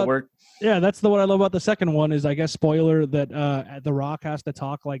love about. Work? Yeah, that's what I love about the second one is, I guess, spoiler, that The Rock has to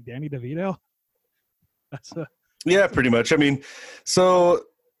talk like Danny DeVito. Yeah, pretty much. I mean, so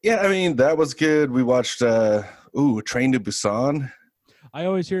yeah, I mean that was good. We watched Train to Busan. I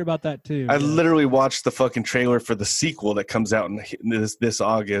always hear about that too. I literally watched the fucking trailer for the sequel that comes out in this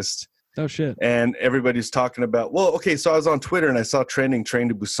August. Oh shit. And everybody's talking about, well, okay, so I was on Twitter and I saw trending Train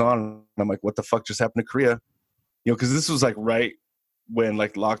to Busan, and I'm like, what the fuck just happened to Korea? Because this was like right when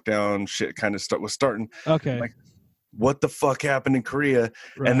like lockdown shit kind of was starting. Okay. Like, what the fuck happened in Korea?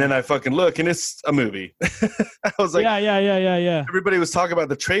 Right. And then I fucking look, and it's a movie. I was like, yeah. Everybody was talking about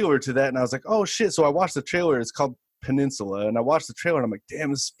the trailer to that, and I was like, oh shit. So I watched the trailer. It's called Peninsula, and I watched the trailer, and I'm like,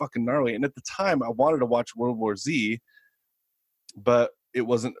 damn, this is fucking gnarly. And at the time, I wanted to watch World War Z, but it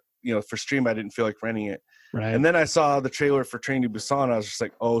wasn't, for stream, I didn't feel like renting it. Right. And then I saw the trailer for Train to Busan. I was just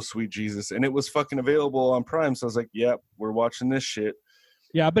like, oh, sweet Jesus. And it was fucking available on Prime. So I was like, yep, we're watching this shit.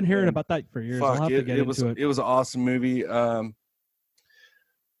 Yeah, I've been hearing about that for years. Fuck, I'll have to get into it. It was an awesome movie. What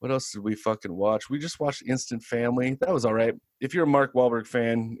else did we fucking watch? We just watched Instant Family. That was all right. If you're a Mark Wahlberg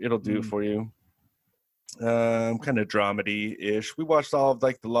fan, it'll do it for you. Kind of dramedy-ish. We watched all of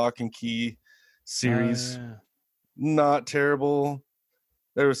like the Lock and Key series. Yeah. Not terrible.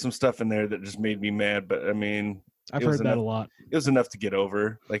 There was some stuff in there that just made me mad, but I mean, I've heard that a lot. It was enough to get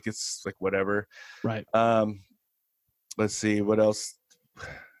over. Like it's like whatever. Right. let's see what else.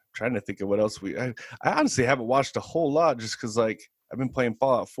 Trying to think of what else I honestly haven't watched a whole lot just because like I've been playing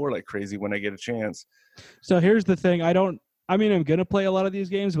Fallout 4 like crazy when I get a chance. So here's the thing. I'm gonna play a lot of these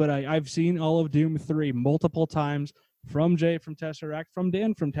games, but I've seen all of Doom 3 multiple times from Jay from Tesseract, from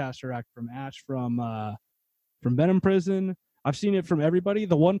Dan from Tesseract, from Ash from Venom Prison. I've seen it from everybody.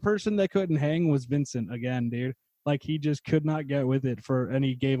 The one person that couldn't hang was Vincent again, dude. Like he just could not get with it and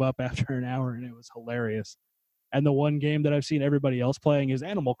he gave up after an hour, and it was hilarious. And the one game that I've seen everybody else playing is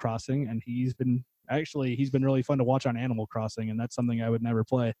Animal Crossing, and he's been really fun to watch on Animal Crossing, and that's something I would never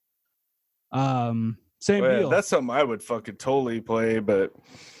play. Same deal. That's something I would fucking totally play, but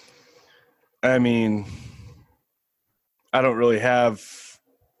I mean, I don't really have.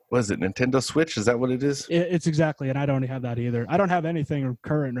 What is it, Nintendo Switch? Is that what it is? It's exactly, and I don't have that either. I don't have anything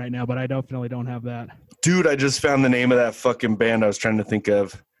current right now, but I definitely don't have that. Dude, I just found the name of that fucking band I was trying to think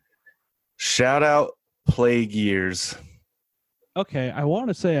of. Shout out Plague Years. Okay, I want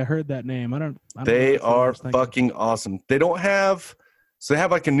to say I heard that name. I don't They know are fucking awesome. They have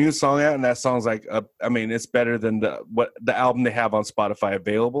like a new song out, and that song's like, it's better than the album they have on Spotify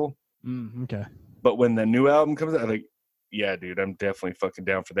available. Okay. But when the new album comes out, I'm like, yeah, dude, I'm definitely fucking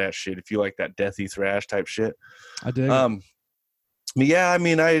down for that shit. If you like that deathy thrash type shit, I dig. Yeah,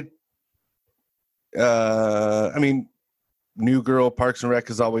 New Girl, Parks and Rec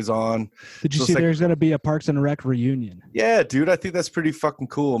is always on. Did you see there's going to be a Parks and Rec reunion? Yeah, dude, I think that's pretty fucking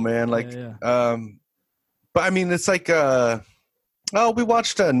cool, man. Like, but it's like, we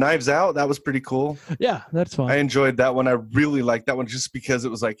watched Knives Out. That was pretty cool. Yeah, that's fun. I enjoyed that one. I really liked that one just because it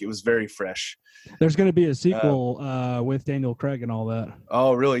was very fresh. There's going to be a sequel with Daniel Craig and all that.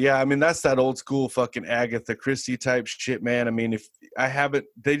 Oh, really? Yeah. That's that old school fucking Agatha Christie type shit, man.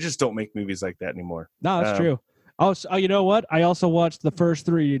 They just don't make movies like that anymore. No, that's true. Oh, you know what? I also watched the first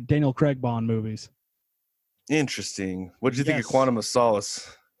 3 Daniel Craig Bond movies. Interesting. What did you think of Quantum of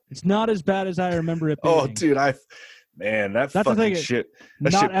Solace? It's not as bad as I remember it being. Oh, dude, that fucking shit.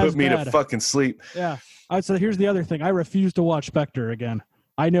 That shit put me to fucking sleep. Yeah. All right, so here's the other thing. I refuse to watch Spectre again.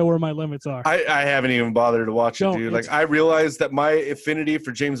 I know where my limits are. I haven't even bothered to watch it, dude. Like, I realized that my affinity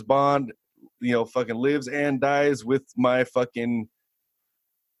for James Bond, fucking lives and dies with my fucking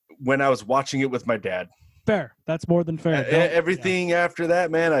when I was watching it with my dad. Fair. That's more than fair. Everything after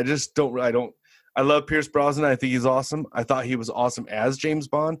that, man, I love Pierce Brosnan. I think he's awesome. I thought he was awesome as James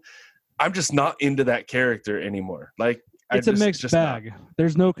Bond. I'm just not into that character anymore. Like, it's a mixed bag. Not.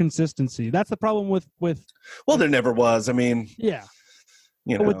 There's no consistency. That's the problem with. Well, there never was. Yeah.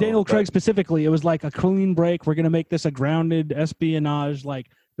 But with Daniel Craig specifically, it was like a clean break. We're going to make this a grounded espionage. Like,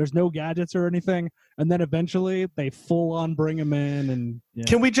 there's no gadgets or anything. And then eventually they full on bring him in. And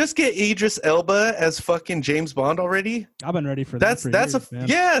Can we just get Idris Elba as fucking James Bond already? I've been ready for that.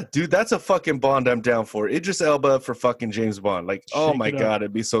 Dude, that's a fucking Bond I'm down for. Idris Elba for fucking James Bond. Like, oh my God,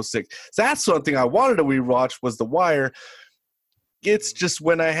 it'd be so sick. So that's something I wanted to rewatch was The Wire. It's just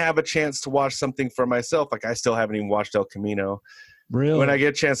when I have a chance to watch something for myself. Like, I still haven't even watched El Camino. Really? When I get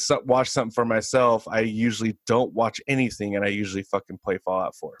a chance to watch something for myself, I usually don't watch anything, and I usually fucking play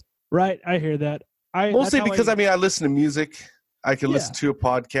Fallout 4. Right, I hear that. Mostly because I listen to music. I can listen to a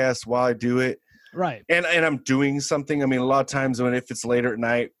podcast while I do it. Right. And I'm doing something. A lot of times if it's later at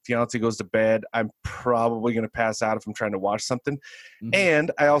night, fiance goes to bed, I'm probably going to pass out if I'm trying to watch something. Mm-hmm.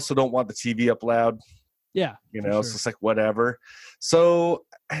 And I also don't want the TV up loud. Yeah. So it's like whatever. So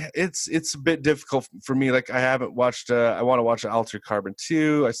it's a bit difficult for me. Like, I haven't watched I want to watch Altered Carbon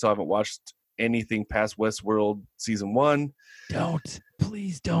 2. I still haven't watched anything past Westworld season 1.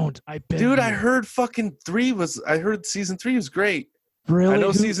 Please don't. I bet. Dude, I heard fucking season 3 was great. Really? I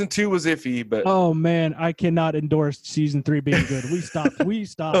know season 2 was iffy, but oh man, I cannot endorse season 3 being good. We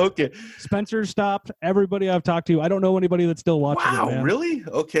stopped. Okay. Spencer stopped. Everybody I've talked to, I don't know anybody that's still watching it. Wow, really?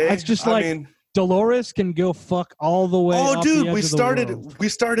 Okay. It's just Dolores can go fuck all the way. Oh, dude, we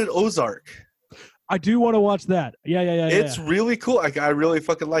started Ozark. I do want to watch that. Yeah. It's really cool. I really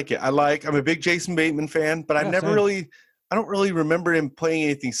fucking like it. I'm a big Jason Bateman fan, but I don't really remember him playing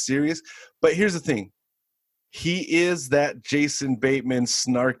anything serious. But here's the thing. He is that Jason Bateman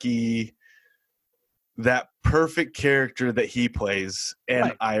snarky, that perfect character that he plays. And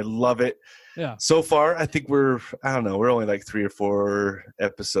right. I love it. Yeah. So far, I think we're only like 3 or 4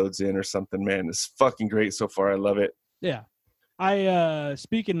 episodes in or something, man. It's fucking great so far. I love it. Yeah.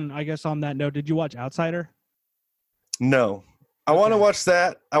 Speaking, I guess on that note, did you watch Outsider? No. I want to watch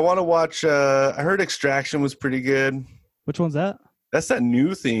that. I want to watch, I heard Extraction was pretty good. Which one's that? That's that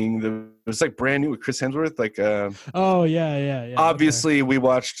new thing. It's like brand new with Chris Hemsworth. Like, oh yeah. Obviously, we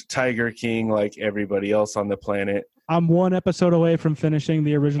watched Tiger King like everybody else on the planet. I'm one episode away from finishing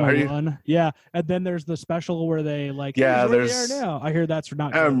the original Are you? run. Yeah, and then there's the special where they like. Yeah, "Here's where there's- they are now. I hear that's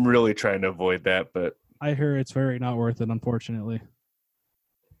not. I'm good. really trying to avoid that, but I hear it's very not worth it. Unfortunately,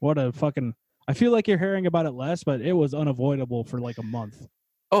 what a fucking. I feel like you're hearing about it less, but it was unavoidable for like a month.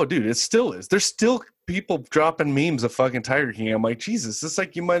 oh, dude, it still is. There's still people dropping memes of fucking Tiger King. I'm like, Jesus, it's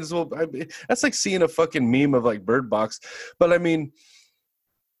like you might as well. That's like seeing a fucking meme of like Bird Box. But I mean,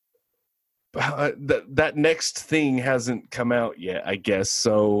 that next thing hasn't come out yet, I guess.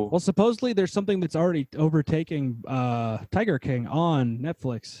 So Well, supposedly there's something that's already overtaking Tiger King on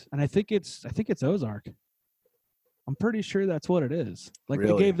Netflix, and I think it's Ozark. I'm pretty sure that's what it is. Like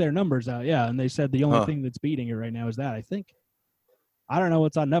Really? they gave their numbers out, yeah, and they said the only Huh. thing that's beating it right now is that. I think. I don't know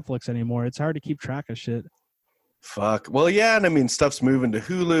what's on Netflix anymore. It's hard to keep track of shit. fuck. Well, yeah, and I mean, stuff's moving to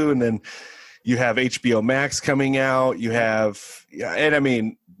Hulu, and then you have HBO Max coming out. You have, yeah, and I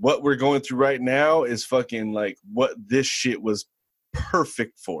mean, what we're going through right now is fucking like what this shit was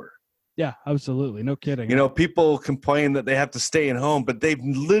perfect for. Yeah, absolutely. No kidding. You know, people complain that they have to stay at home, but they've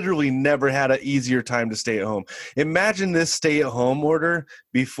literally never had an easier time to stay at home. Imagine this stay at home order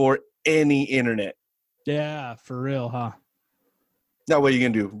before any internet. Yeah, for real, huh? Now, what are you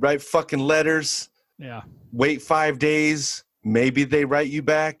going to do? Write fucking letters, Yeah. wait 5 days, maybe they write you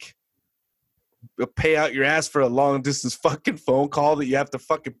back, pay out your ass for a long distance fucking phone call that you have to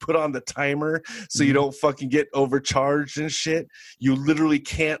fucking put on the timer so you don't fucking get overcharged and shit. You literally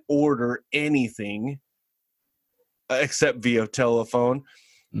can't order anything except via telephone.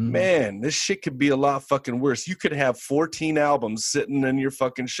 Mhm. Man, this shit could be a lot fucking worse. You could have 14 albums sitting in your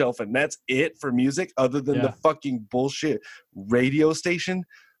fucking shelf and that's it for music other than Yeah. the fucking bullshit radio station.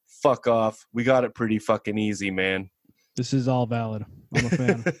 Fuck off. We got it pretty fucking easy, man. This is all valid. I'm a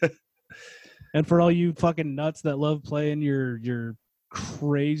fan. And for all you fucking nuts that love playing your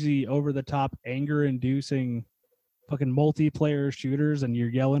crazy over the top anger inducing fucking multiplayer shooters and you're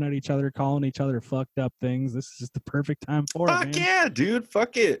yelling at each other, calling each other fucked up things, this is just the perfect time for it, Fuck man. yeah, dude.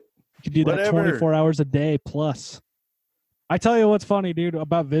 Fuck it. You can do that Whatever. 24 hours a day plus. I tell you what's funny, dude,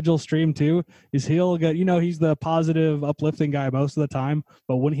 about Vigil stream too, is he'll get, you know, he's the positive, uplifting guy most of the time,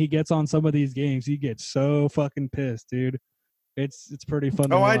 but when he gets on some of these games, he gets so fucking pissed, dude. It's pretty fun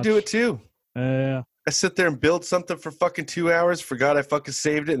to Oh, I watch. do it too. Yeah. I sit there and build something for fucking 2 hours, forgot I fucking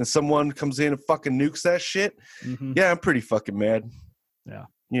saved it, and then someone comes in and fucking nukes that shit. Mhm. Yeah, I'm pretty fucking mad. Yeah.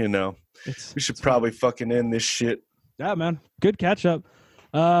 You know, It's, we should it's probably fucking end this shit. Yeah, man. Good catch up.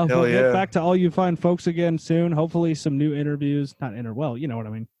 We'll yeah. get back to all you fine folks again soon. Hopefully some new interviews. Well, you know what I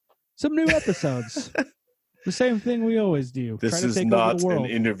mean. Some new episodes. The same thing we always do. This Try to is take not over the an world.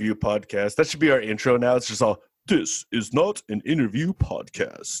 interview podcast. That should be our intro now. It's just all, this is not an interview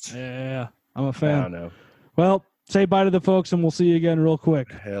podcast. Yeah, I'm a I fan. don't know. Well, say bye to the folks and we'll see you again real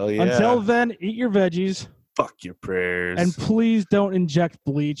quick. Hell yeah. Until then, eat your veggies Fuck your prayers. and please don't inject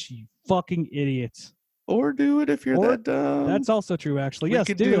bleach, you fucking idiots. or do it if you're Or- that dumb. That's also true, actually. we Yes,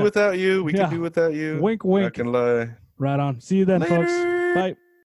 could do do that. without you. We Yeah. could do without you. Wink, wink. Not gonna lie. Right on. See you then, folks. Later. Bye.